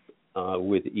relationship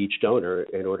with each donor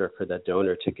in order for that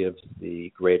donor to give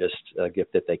the greatest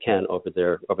gift that they can over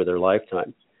their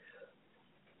lifetime.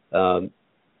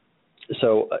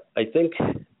 So I think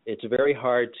it's very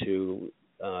hard to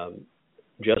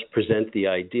just present the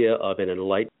idea of an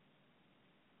enlightened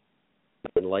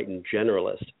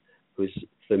generalist who's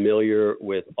familiar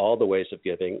with all the ways of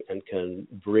giving and can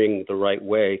bring the right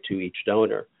way to each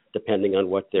donor, depending on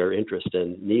what their interest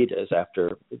and need is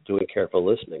after doing careful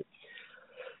listening.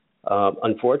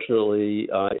 Unfortunately,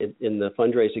 in the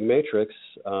fundraising matrix,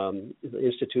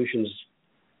 institutions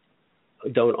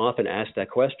don't often ask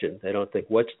that question. They don't think,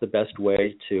 what's the best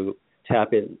way to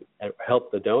tap in,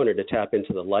 help the donor to tap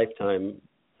into the lifetime,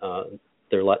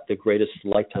 the greatest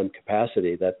lifetime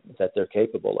capacity that they're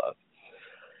capable of.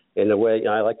 In a way,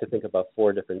 I like to think about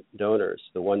four different donors.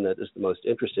 The one that is the most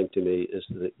interesting to me is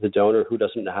the donor who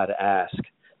doesn't know how to ask.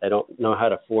 They don't know how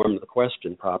to form the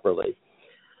question properly.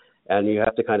 And you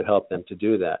have to kind of help them to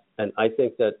do that. And I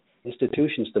think that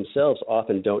institutions themselves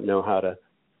often don't know how to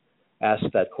ask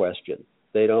that question.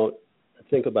 They don't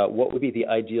think about what would be the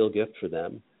ideal gift for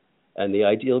them. And the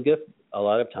ideal gift a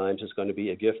lot of times is going to be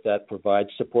a gift that provides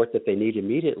support that they need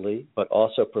immediately, but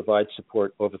also provides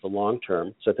support over the long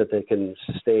term so that they can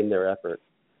sustain their effort,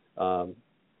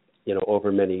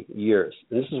 over many years.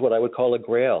 And this is what I would call a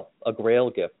grail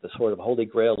gift. The sort of holy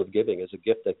grail of giving is a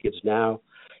gift that gives now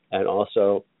and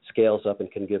also scales up and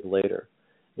can give later.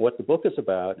 What the book is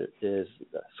about is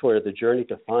sort of the journey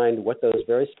to find what those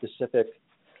very specific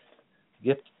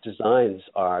gift designs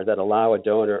are that allow a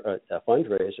donor, a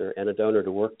fundraiser, and a donor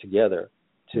to work together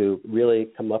to really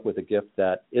come up with a gift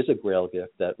that is a grail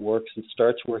gift that works and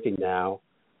starts working now.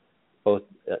 Both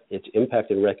its impact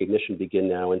and recognition begin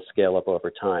now and scale up over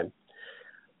time.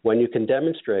 When you can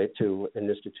demonstrate to an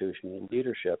institution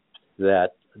leadership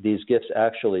that these gifts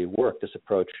actually work, this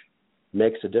approach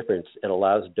makes a difference. It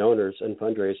allows donors and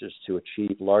fundraisers to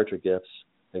achieve larger gifts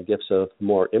and gifts of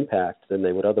more impact than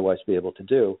they would otherwise be able to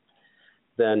do.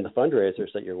 Then the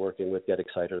fundraisers that you're working with get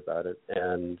excited about it,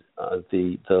 and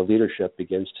the leadership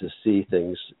begins to see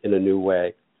things in a new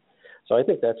way. So I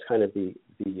think that's kind of the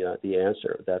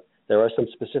answer, that there are some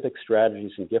specific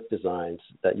strategies and gift designs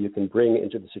that you can bring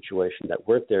into the situation that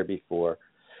weren't there before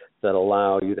that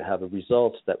allow you to have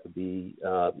results that would be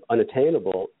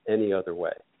unattainable any other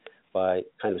way, by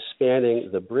kind of spanning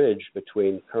the bridge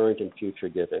between current and future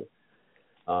giving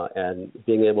and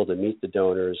being able to meet the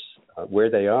donors where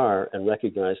they are and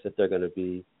recognize that they're going to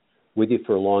be with you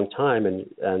for a long time.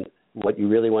 And what you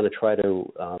really want to try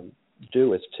to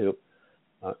do is to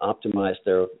optimize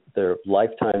their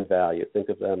lifetime value. Think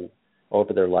of them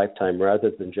over their lifetime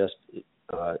rather than just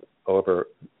over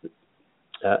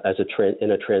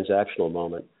in a transactional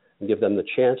moment, and give them the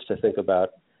chance to think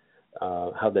about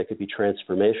how they could be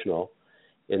transformational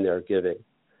in their giving.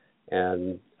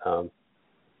 And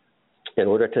in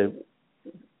order to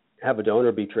have a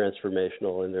donor be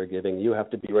transformational in their giving, you have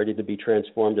to be ready to be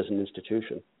transformed as an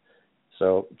institution.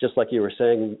 So just like you were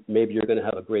saying, maybe you're going to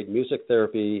have a great music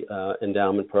therapy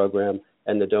endowment program,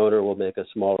 and the donor will make a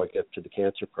smaller gift to the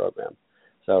cancer program.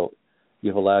 So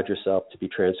you've allowed yourself to be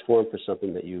transformed for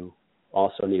something that you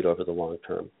also need over the long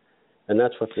term. And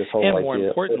that's what this whole idea.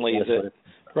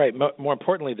 More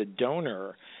importantly, the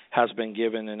donor has been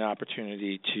given an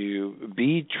opportunity to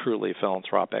be truly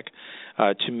philanthropic,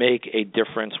 to make a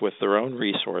difference with their own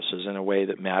resources in a way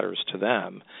that matters to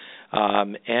them.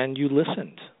 And you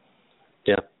listened.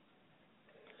 Yeah.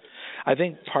 I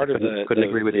think part of couldn't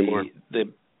agree with you more.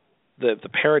 The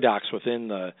paradox within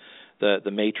the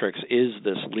the matrix is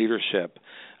this leadership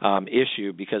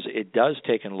issue, because it does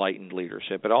take enlightened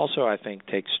leadership. It also, I think,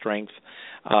 takes strength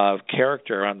of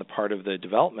character on the part of the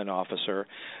development officer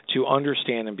to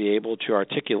understand and be able to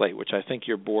articulate, which I think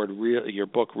your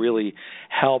book really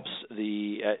helps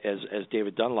as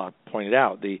David Dunlop pointed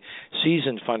out, the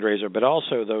seasoned fundraiser, but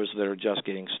also those that are just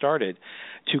getting started,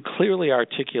 to clearly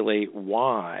articulate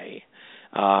why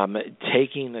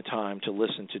taking the time to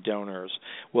listen to donors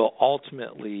will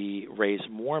ultimately raise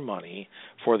more money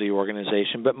for the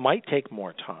organization, but might take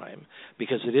more time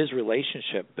because it is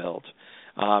relationship built,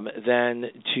 than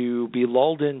to be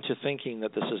lulled into thinking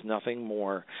that this is nothing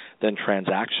more than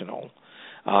transactional.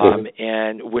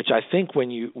 And which I think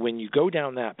when you go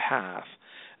down that path,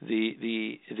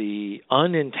 the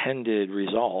unintended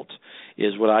result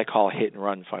is what I call hit and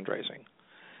run fundraising.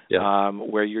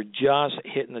 Where you're just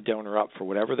hitting the donor up for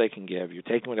whatever they can give, you're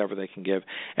taking whatever they can give,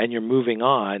 and you're moving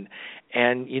on.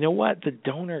 And you know what? The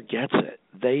donor gets it.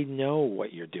 They know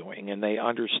what you're doing, and they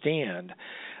understand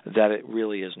that it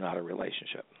really is not a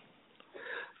relationship.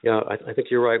 Yeah, I think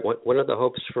you're right. One of the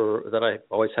hopes that I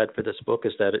always had for this book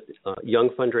is that young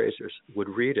fundraisers would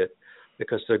read it,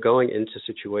 because they're going into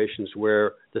situations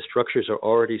where the structures are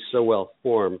already so well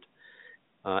formed.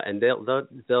 And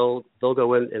they'll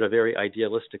go in a very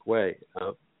idealistic way,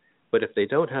 but if they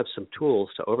don't have some tools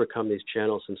to overcome these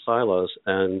channels and silos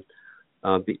and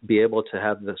be able to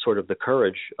have the sort of the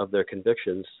courage of their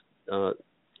convictions,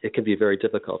 it can be very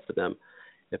difficult for them.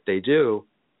 If they do,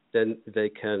 then they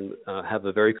can have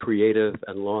a very creative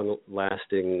and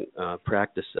long-lasting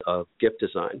practice of gift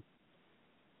design.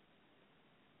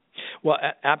 Well,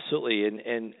 absolutely,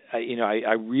 and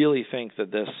I really think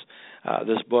that this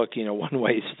book, one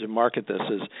way to market this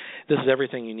is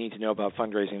everything you need to know about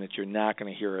fundraising that you're not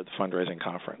going to hear at the fundraising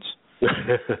conference,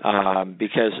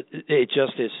 because it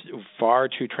just is far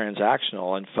too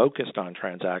transactional and focused on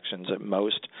transactions at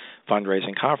most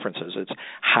fundraising conferences. It's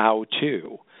how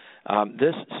to.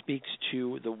 This speaks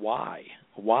to the why.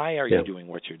 Why are you doing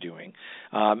what you're doing?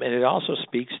 And it also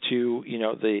speaks to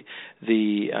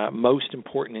the most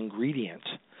important ingredient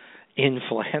in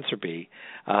philanthropy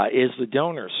is the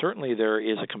donor. Certainly, there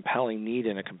is a compelling need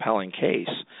and a compelling case,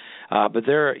 but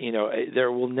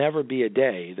there will never be a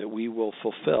day that we will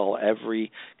fulfill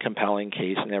every compelling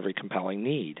case and every compelling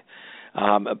need.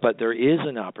 But there is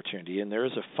an opportunity, and there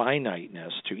is a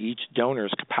finiteness to each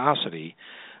donor's capacity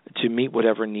to meet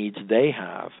whatever needs they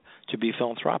have to be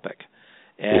philanthropic.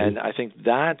 And I think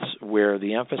that's where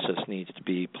the emphasis needs to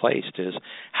be placed, is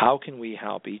how can we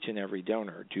help each and every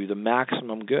donor do the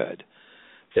maximum good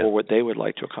for what they would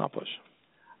like to accomplish.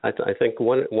 I think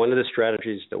one of the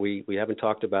strategies that we haven't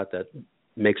talked about that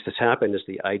makes this happen is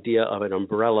the idea of an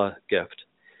umbrella gift,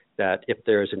 that if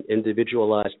there's an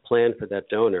individualized plan for that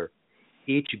donor,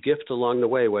 each gift along the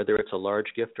way, whether it's a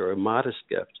large gift or a modest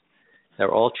gift,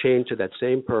 they're all chained to that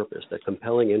same purpose, that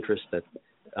compelling interest that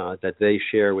they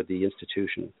share with the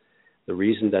institution, the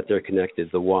reason that they're connected,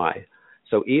 the why.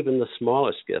 So even the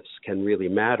smallest gifts can really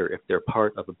matter if they're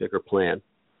part of a bigger plan.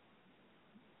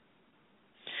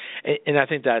 And I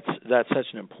think that's such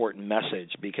an important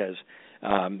message, because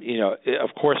of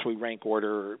course we rank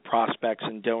order prospects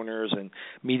and donors, and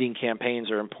meeting campaigns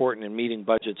are important, and meeting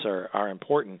budgets are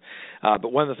important.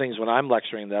 But one of the things when I'm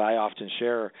lecturing that I often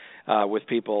share with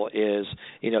people is,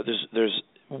 there's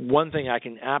one thing I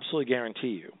can absolutely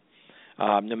guarantee you,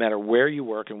 no matter where you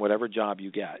work and whatever job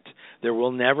you get, there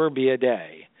will never be a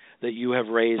day that you have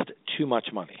raised too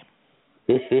much money.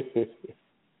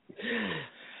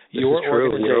 Your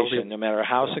organization, no matter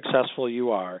how successful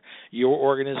you are, your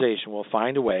organization will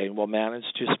find a way and will manage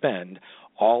to spend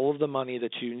all of the money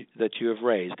that you have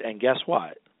raised. And guess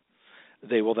what?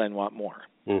 They will then want more.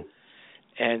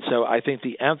 And so I think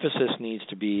the emphasis needs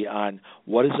to be on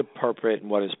what is appropriate and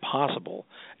what is possible,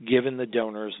 given the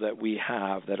donors that we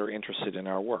have that are interested in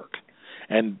our work,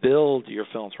 and build your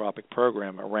philanthropic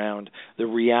program around the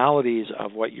realities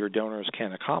of what your donors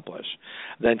can accomplish,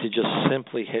 than to just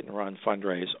simply hit and run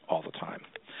fundraise all the time.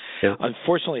 Yeah.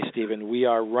 Unfortunately, Stephen, we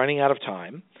are running out of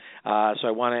time. So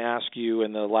I want to ask you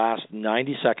in the last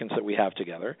 90 seconds that we have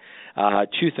together,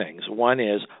 two things. One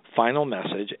is final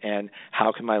message, and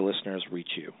how can my listeners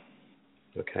reach you?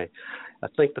 Okay. I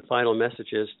think the final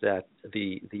message is that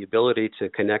the ability to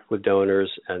connect with donors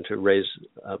and to raise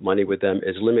money with them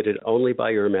is limited only by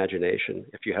your imagination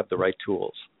if you have the right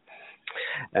tools.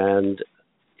 And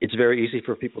it's very easy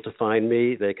for people to find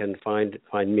me. They can find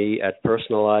me at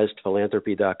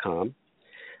personalizedphilanthropy.com.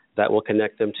 That will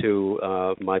connect them to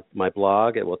my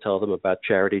blog. It will tell them about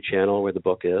Charity Channel, where the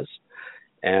book is,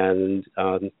 and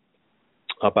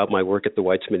about my work at the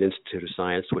Weizmann Institute of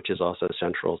Science, which is also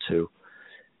central to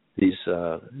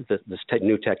this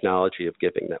new technology of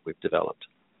giving that we've developed.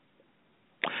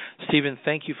 Stephen,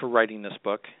 thank you for writing this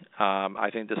book. I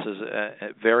think this is a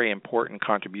very important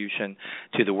contribution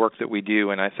to the work that we do,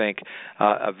 and I think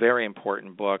a very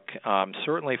important book,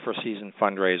 certainly for seasoned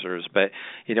fundraisers. But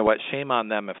you know what? Shame on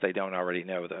them if they don't already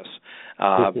know this.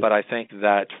 But I think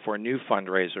that for new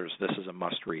fundraisers, this is a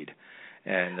must-read.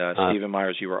 And Stephen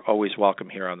Meyers, you are always welcome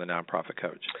here on the Nonprofit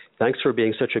Coach. Thanks for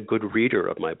being such a good reader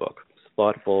of my book.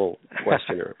 Thoughtful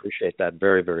questioner. Appreciate that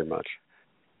very, very much.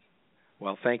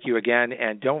 Well, thank you again,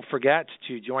 and don't forget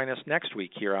to join us next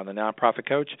week here on the Nonprofit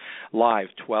Coach, live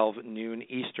 12 noon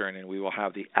Eastern, and we will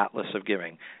have the Atlas of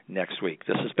Giving next week.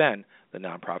 This has been the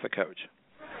Nonprofit Coach.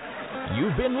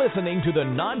 You've been listening to the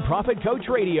Nonprofit Coach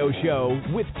Radio Show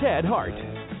with Ted Hart.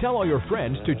 Tell all your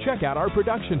friends to check out our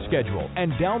production schedule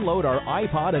and download our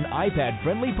iPod and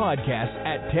iPad-friendly podcast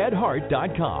at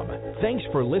tedhart.com. Thanks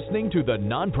for listening to the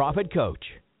Nonprofit Coach.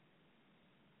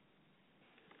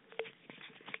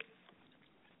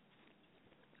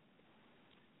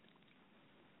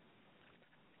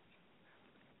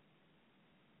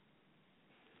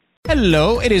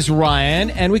 Hello, it is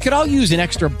Ryan, and we could all use an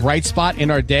extra bright spot in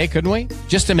our day, couldn't we?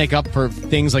 Just to make up for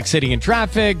things like sitting in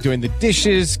traffic, doing the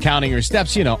dishes, counting your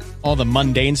steps, all the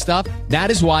mundane stuff.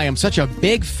 That is why I'm such a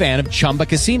big fan of Chumba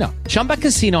Casino. Chumba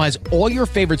Casino has all your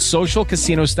favorite social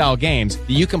casino-style games that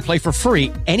you can play for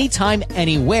free anytime,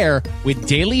 anywhere with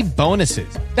daily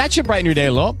bonuses. That should brighten your day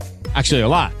a little. Actually, a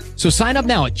lot. So sign up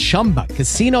now at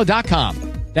ChumbaCasino.com.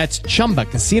 That's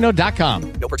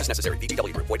ChumbaCasino.com. No purchase necessary.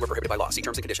 VGW Group. Void where prohibited by law. See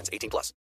terms and conditions. 18+.